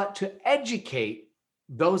 but to educate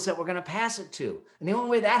those that we're going to pass it to. And the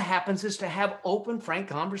only way that happens is to have open, frank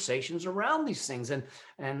conversations around these things. And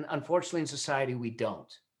unfortunately in society, we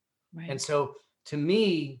don't. Right. And so to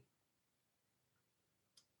me,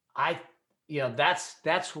 that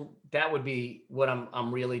would be what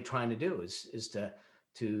I'm really trying to do is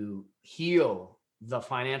to heal the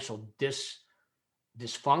financial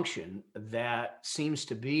dysfunction that seems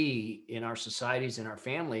to be in our societies and our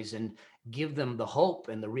families, and give them the hope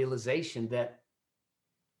and the realization that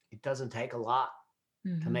it doesn't take a lot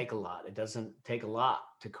to make a lot. It doesn't take a lot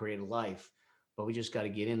to create a life, but we just got to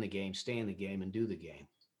get in the game, stay in the game, and do the game.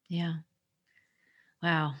 Yeah.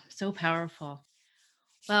 Wow. So powerful.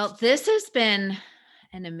 Well, this has been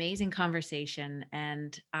an amazing conversation,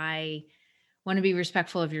 and I want to be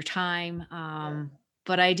respectful of your time.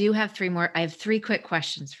 But I do have I have three quick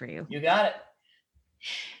questions for you. You got it.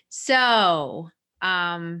 So,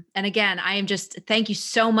 and again, thank you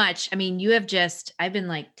so much. I mean, I've been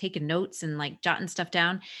like taking notes and like jotting stuff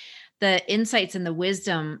down, the insights and the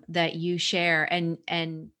wisdom that you share. And,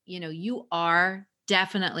 you are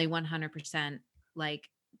definitely 100% like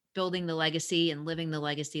building the legacy and living the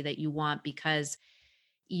legacy that you want, because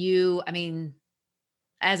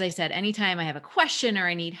as I said, anytime I have a question or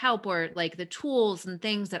I need help, or like the tools and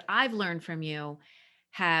things that I've learned from you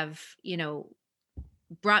have,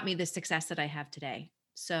 brought me the success that I have today.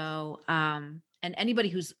 So, and anybody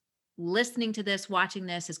who's listening to this, watching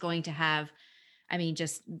this, is going to have,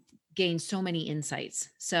 just gain so many insights.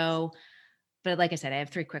 So, but like I said, I have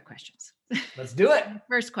three quick questions. Let's do it.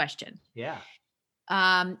 First question. Yeah.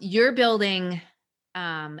 You're building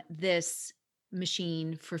this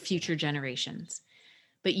machine for future generations,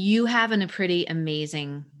 but you have a pretty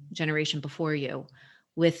amazing generation before you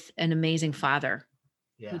with an amazing father.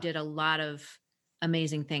 who Yeah. did a lot of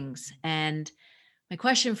amazing things. And my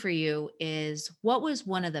question for you is, what was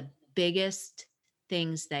one of the biggest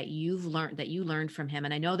things that you learned from him?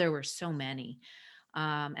 And I know there were so many.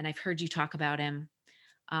 And I've heard you talk about him.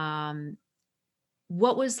 Um,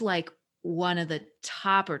 what was like one of the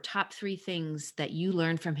top three things that you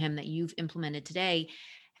learned from him that you've implemented today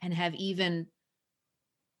and have even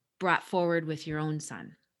brought forward with your own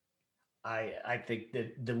son? I think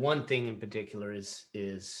that the one thing in particular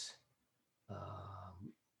is um,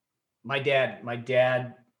 my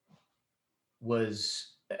dad was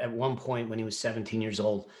at one point when he was 17 years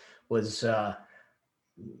old was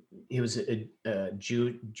he was a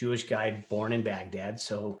Jewish guy born in Baghdad,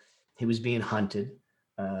 so he was being hunted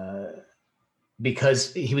uh,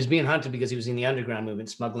 because he was being hunted because he was in the underground movement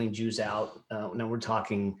smuggling Jews out. Now we're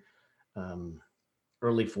talking um,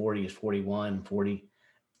 early 40s, 41, 40,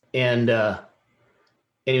 and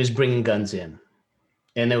he was bringing guns in,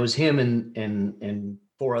 and there was him and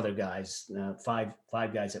four other guys, five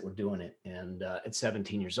guys that were doing it, and at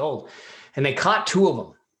 17 years old, and they caught two of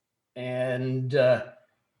them, and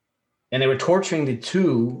they were torturing the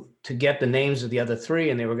two to get the names of the other three,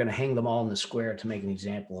 and they were going to hang them all in the square to make an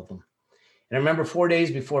example of them. And I remember 4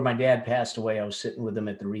 days before my dad passed away, I was sitting with him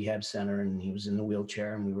at the rehab center, and he was in the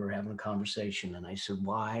wheelchair, and we were having a conversation, and I said,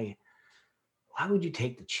 why would you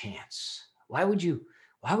take the chance? Why would you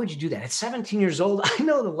do that? At 17 years old, I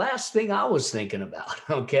know the last thing I was thinking about.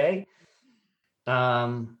 Okay.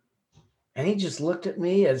 Um, and he just looked at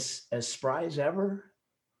me as spry as ever,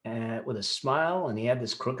 with a smile, and he had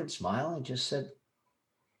this crooked smile, and just said,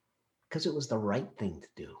 because it was the right thing to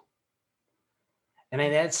do. And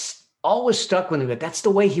that's always stuck with me, but that's the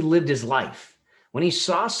way he lived his life. When he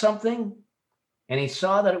saw something and he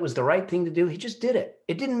saw that it was the right thing to do, he just did it.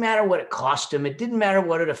 It didn't matter what it cost him. It didn't matter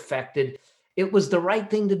what it affected. It was the right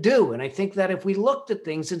thing to do. And I think that if we looked at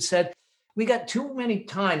things and said, we got too many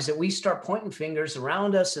times that we start pointing fingers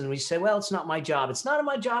around us and we say, well, it's not my job. It's not in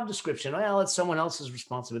my job description. Well, it's someone else's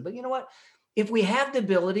responsibility. But you know what? If we have the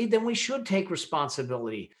ability, then we should take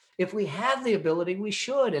responsibility. If we have the ability, we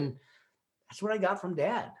should. And that's what I got from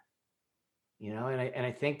Dad, and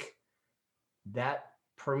I think that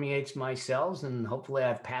permeates myself, and hopefully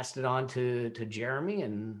I've passed it on to Jeremy,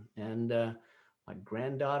 and my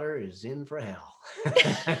granddaughter is in for hell.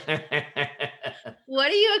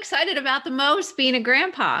 What are you excited about the most being a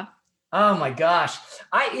grandpa? Oh my gosh.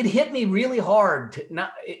 It hit me really hard,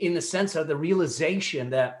 not in the sense of the realization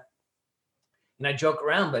that, and I joke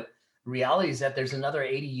around, but reality is that there's another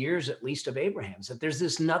 80 years at least of Abraham's, that there's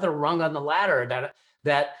this another rung on the ladder,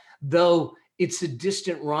 that though it's a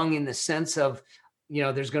distant rung in the sense of,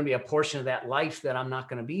 there's going to be a portion of that life that I'm not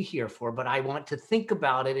going to be here for, but I want to think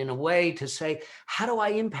about it in a way to say, how do I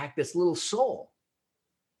impact this little soul?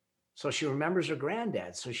 So she remembers her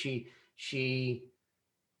granddad. So she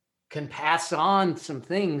can pass on some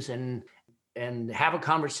things and have a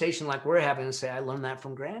conversation like we're having and say, I learned that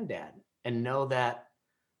from granddad, and know that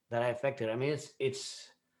I affected. I mean, it's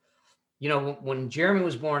when Jeremy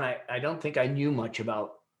was born, I don't think I knew much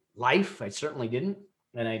about life. I certainly didn't.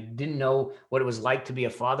 And I didn't know what it was like to be a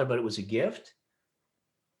father, but it was a gift.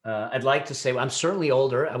 I'd like to say I'm certainly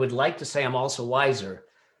older. I would like to say I'm also wiser,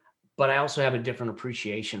 but I also have a different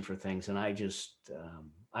appreciation for things. And I just,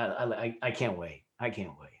 I can't wait. I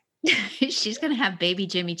can't wait. She's going to have baby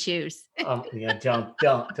Jimmy Choos. Yeah,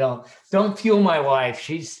 don't fuel my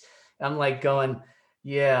wife. I'm like going,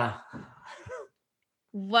 yeah.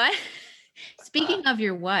 What? Speaking of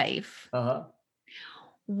your wife, Uh-huh.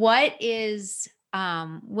 what is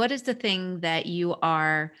the thing that you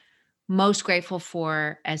are most grateful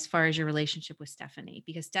for as far as your relationship with Stephanie?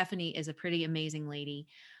 Because Stephanie is a pretty amazing lady.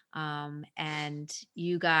 And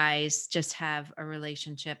you guys just have a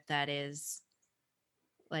relationship that is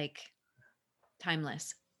like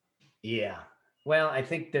timeless. Yeah. Well, I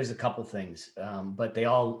think there's a couple things, but they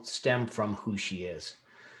all stem from who she is.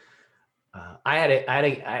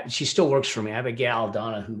 She still works for me. I have a gal,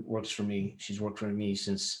 Donna, who works for me. She's worked for me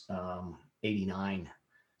since 89.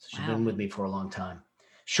 So she's been with me for a long time.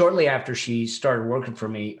 Shortly after she started working for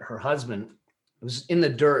me, her husband was in the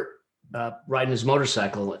dirt riding his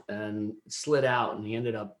motorcycle and slid out, and he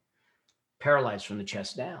ended up paralyzed from the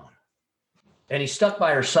chest down. And he stuck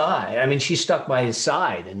by her side. I mean, she stuck by his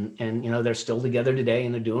side, and they're still together today,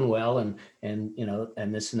 and they're doing well, and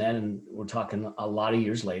this and that. And we're talking a lot of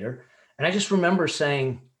years later. And I just remember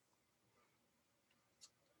saying,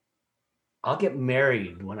 I'll get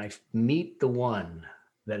married when I meet the one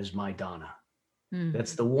that is my Donna. Mm-hmm.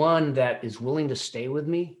 That's the one that is willing to stay with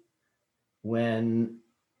me when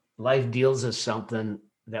life deals us something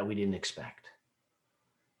that we didn't expect.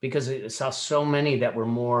 because I saw so many that were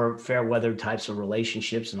more fair weather types of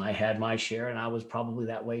relationships, and I had my share, and I was probably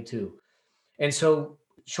that way too. And so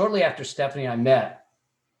shortly after Stephanie and I met,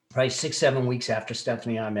 probably 6-7 weeks after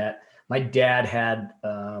Stephanie and I met, my dad had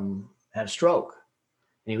a stroke,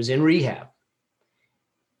 and he was in rehab.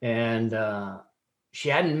 And she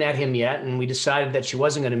hadn't met him yet, and we decided that she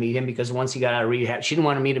wasn't going to meet him because once he got out of rehab, she didn't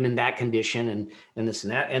want to meet him in that condition and this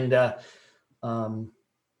and that.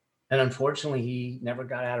 And unfortunately, he never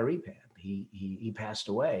got out of rehab. He passed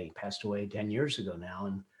away. He passed away 10 years ago now.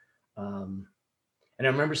 And I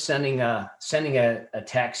remember sending a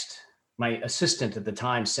text. My assistant at the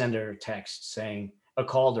time sent her a text saying, I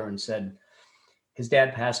called her and said, his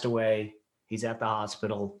dad passed away. He's at the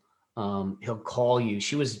hospital. He'll call you.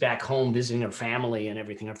 She was back home visiting her family and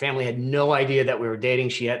everything. Her family had no idea that we were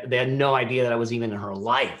dating. They had no idea that I was even in her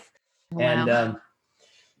life. Wow.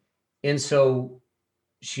 And so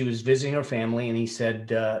she was visiting her family, and he said,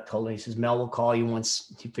 told her, he says, Mel will call you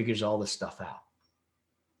once he figures all this stuff out,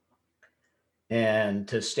 and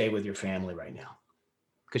to stay with your family right now.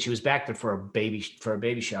 Because she was back there for a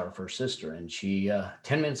baby shower for her sister. And she,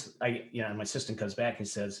 10 minutes, my assistant comes back and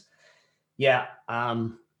says, yeah,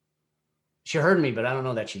 she heard me, but I don't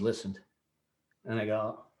know that she listened. And I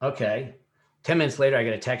go, okay. 10 minutes later, I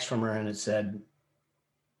get a text from her, and it said,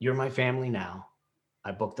 you're my family now.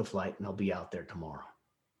 I booked the flight, and I'll be out there tomorrow.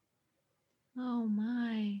 Oh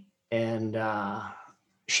my. And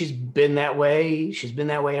she's been that way. She's been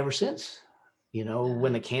that way ever since.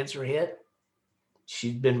 When the cancer hit,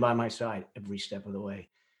 she's been by my side every step of the way.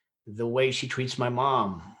 The way she treats my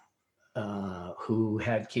mom, who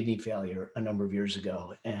had kidney failure a number of years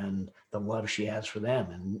ago, and the love she has for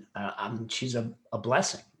them. And she's a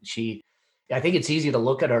blessing. I think it's easy to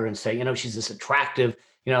look at her and say, she's this attractive,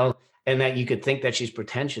 and that you could think that she's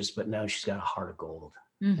pretentious, but no, she's got a heart of gold.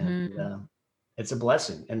 Mm-hmm. And it's a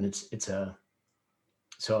blessing. And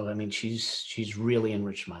she's really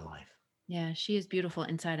enriched my life. Yeah. She is beautiful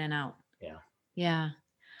inside and out. Yeah. Yeah.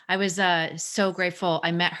 I was so grateful.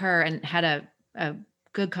 I met her and had a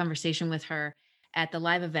good conversation with her at the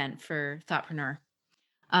live event for Thoughtpreneur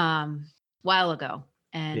while ago.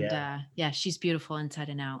 And she's beautiful inside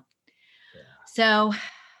and out. Yeah. So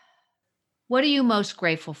what are you most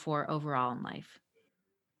grateful for overall in life?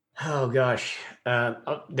 Oh gosh.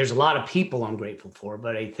 There's a lot of people I'm grateful for,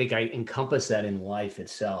 but I think I encompass that in life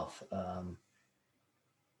itself.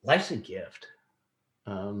 Life's a gift.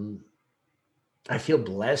 I feel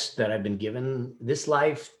blessed that I've been given this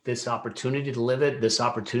life, this opportunity to live it, this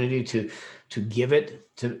opportunity to give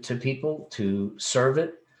it to people, to serve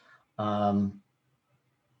it. I'm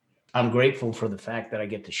grateful for the fact that I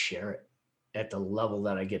get to share it at the level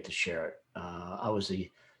that I get to share it. I was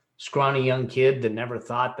a scrawny young kid that never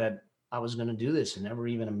thought that I was going to do this, and never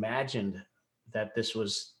even imagined that this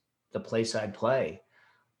was the place I'd play.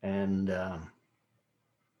 And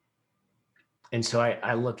so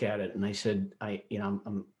I look at it and I said, I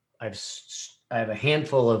have a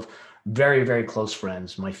handful of very, very close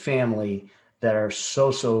friends, my family, that are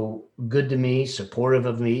so good to me, supportive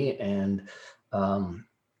of me. And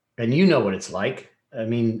you know what it's like. I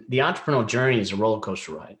mean, the entrepreneurial journey is a roller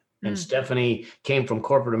coaster ride. And Stephanie came from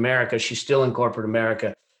corporate America. She's still in corporate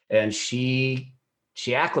America. And she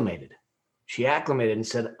acclimated. She acclimated and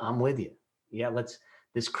said, I'm with you. Yeah,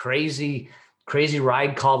 this crazy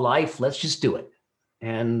ride called life. Let's just do it.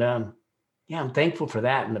 And I'm thankful for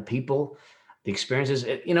that. And the people, the experiences.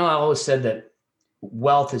 I always said that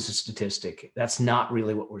wealth is a statistic. That's not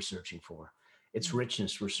really what we're searching for. It's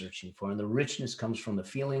richness we're searching for. And the richness comes from the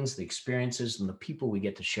feelings, the experiences, and the people we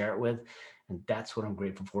get to share it with. And that's what I'm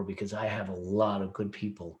grateful for, because I have a lot of good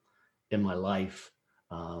people in my life,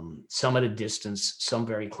 some at a distance, some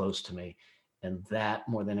very close to me. And that,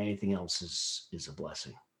 more than anything else, is a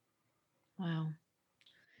blessing. Wow.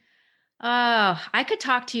 Oh, I could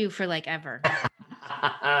talk to you for like ever.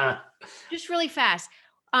 Just really fast.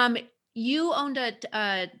 You owned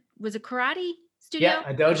was it karate studio? Yeah,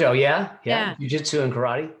 a dojo. Yeah. Jiu-jitsu and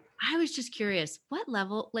karate. I was just curious, what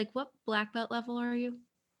level, like what black belt level are you?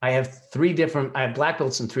 I have black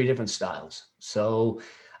belts in 3 different styles. So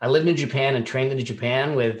I lived in Japan and trained in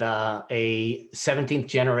Japan with a 17th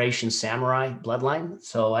generation samurai bloodline.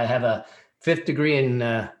 So I have a 5th degree in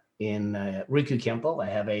Riku Kempo. I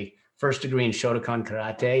have a 1st degree in Shotokan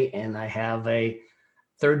Karate, and I have a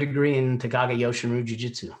 3rd degree in Takaga Yoshinryu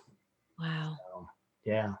Jiu-Jitsu. Wow.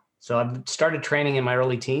 So I've started training in my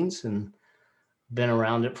early teens and been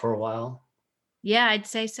around it for a while. Yeah, I'd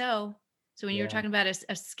say so. So when you were talking about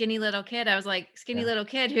a skinny little kid, I was like, little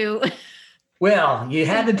kid who... Well, you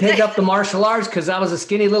had to take up the martial arts because I was a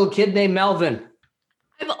skinny little kid named Melvin.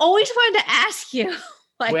 I've always wanted to ask you,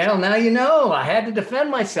 Like, Well, now you know. I had to defend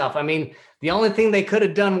myself. I mean, the only thing they could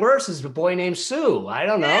have done worse is a boy named Sue. I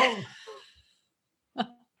don't know.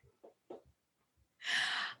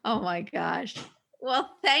 oh my gosh. Well,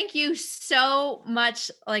 thank you so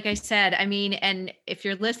much. Like I said, I mean, and if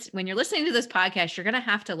you're when you're listening to this podcast, you're going to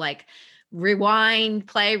have to like rewind,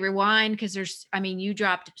 play, rewind, because I mean, you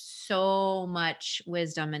dropped so much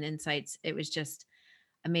wisdom and insights. It was just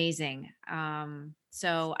amazing.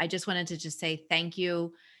 So I just wanted to just say thank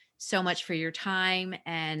you so much for your time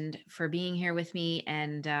and for being here with me.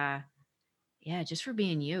 And yeah, just for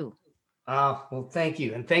being you. Well, thank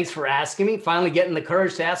you. And thanks for asking me. Finally getting the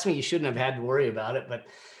courage to ask me. You shouldn't have had to worry about it,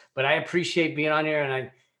 but I appreciate being on here,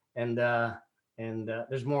 and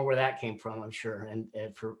there's more where that came from, I'm sure.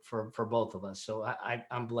 And for both of us. So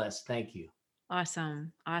I'm blessed. Thank you.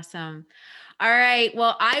 Awesome. Awesome. All right.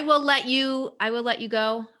 Well, I will let you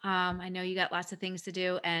go. I know you got lots of things to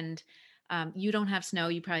do, and you don't have snow.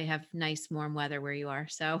 You probably have nice warm weather where you are.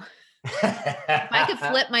 So if I could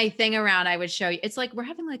flip my thing around, I would show you. It's like we're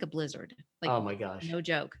having like a blizzard. Like, Oh my gosh. no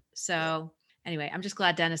joke. So anyway, I'm just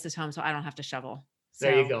glad Dennis is home so I don't have to shovel.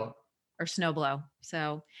 There you go. Or snow blow.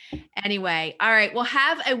 So anyway, all right. Well,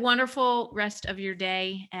 have a wonderful rest of your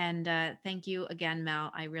day. And thank you again,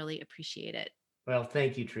 Mel. I really appreciate it. Well,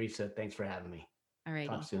 thank you, Teresa. Thanks for having me. All right.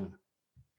 Talk soon.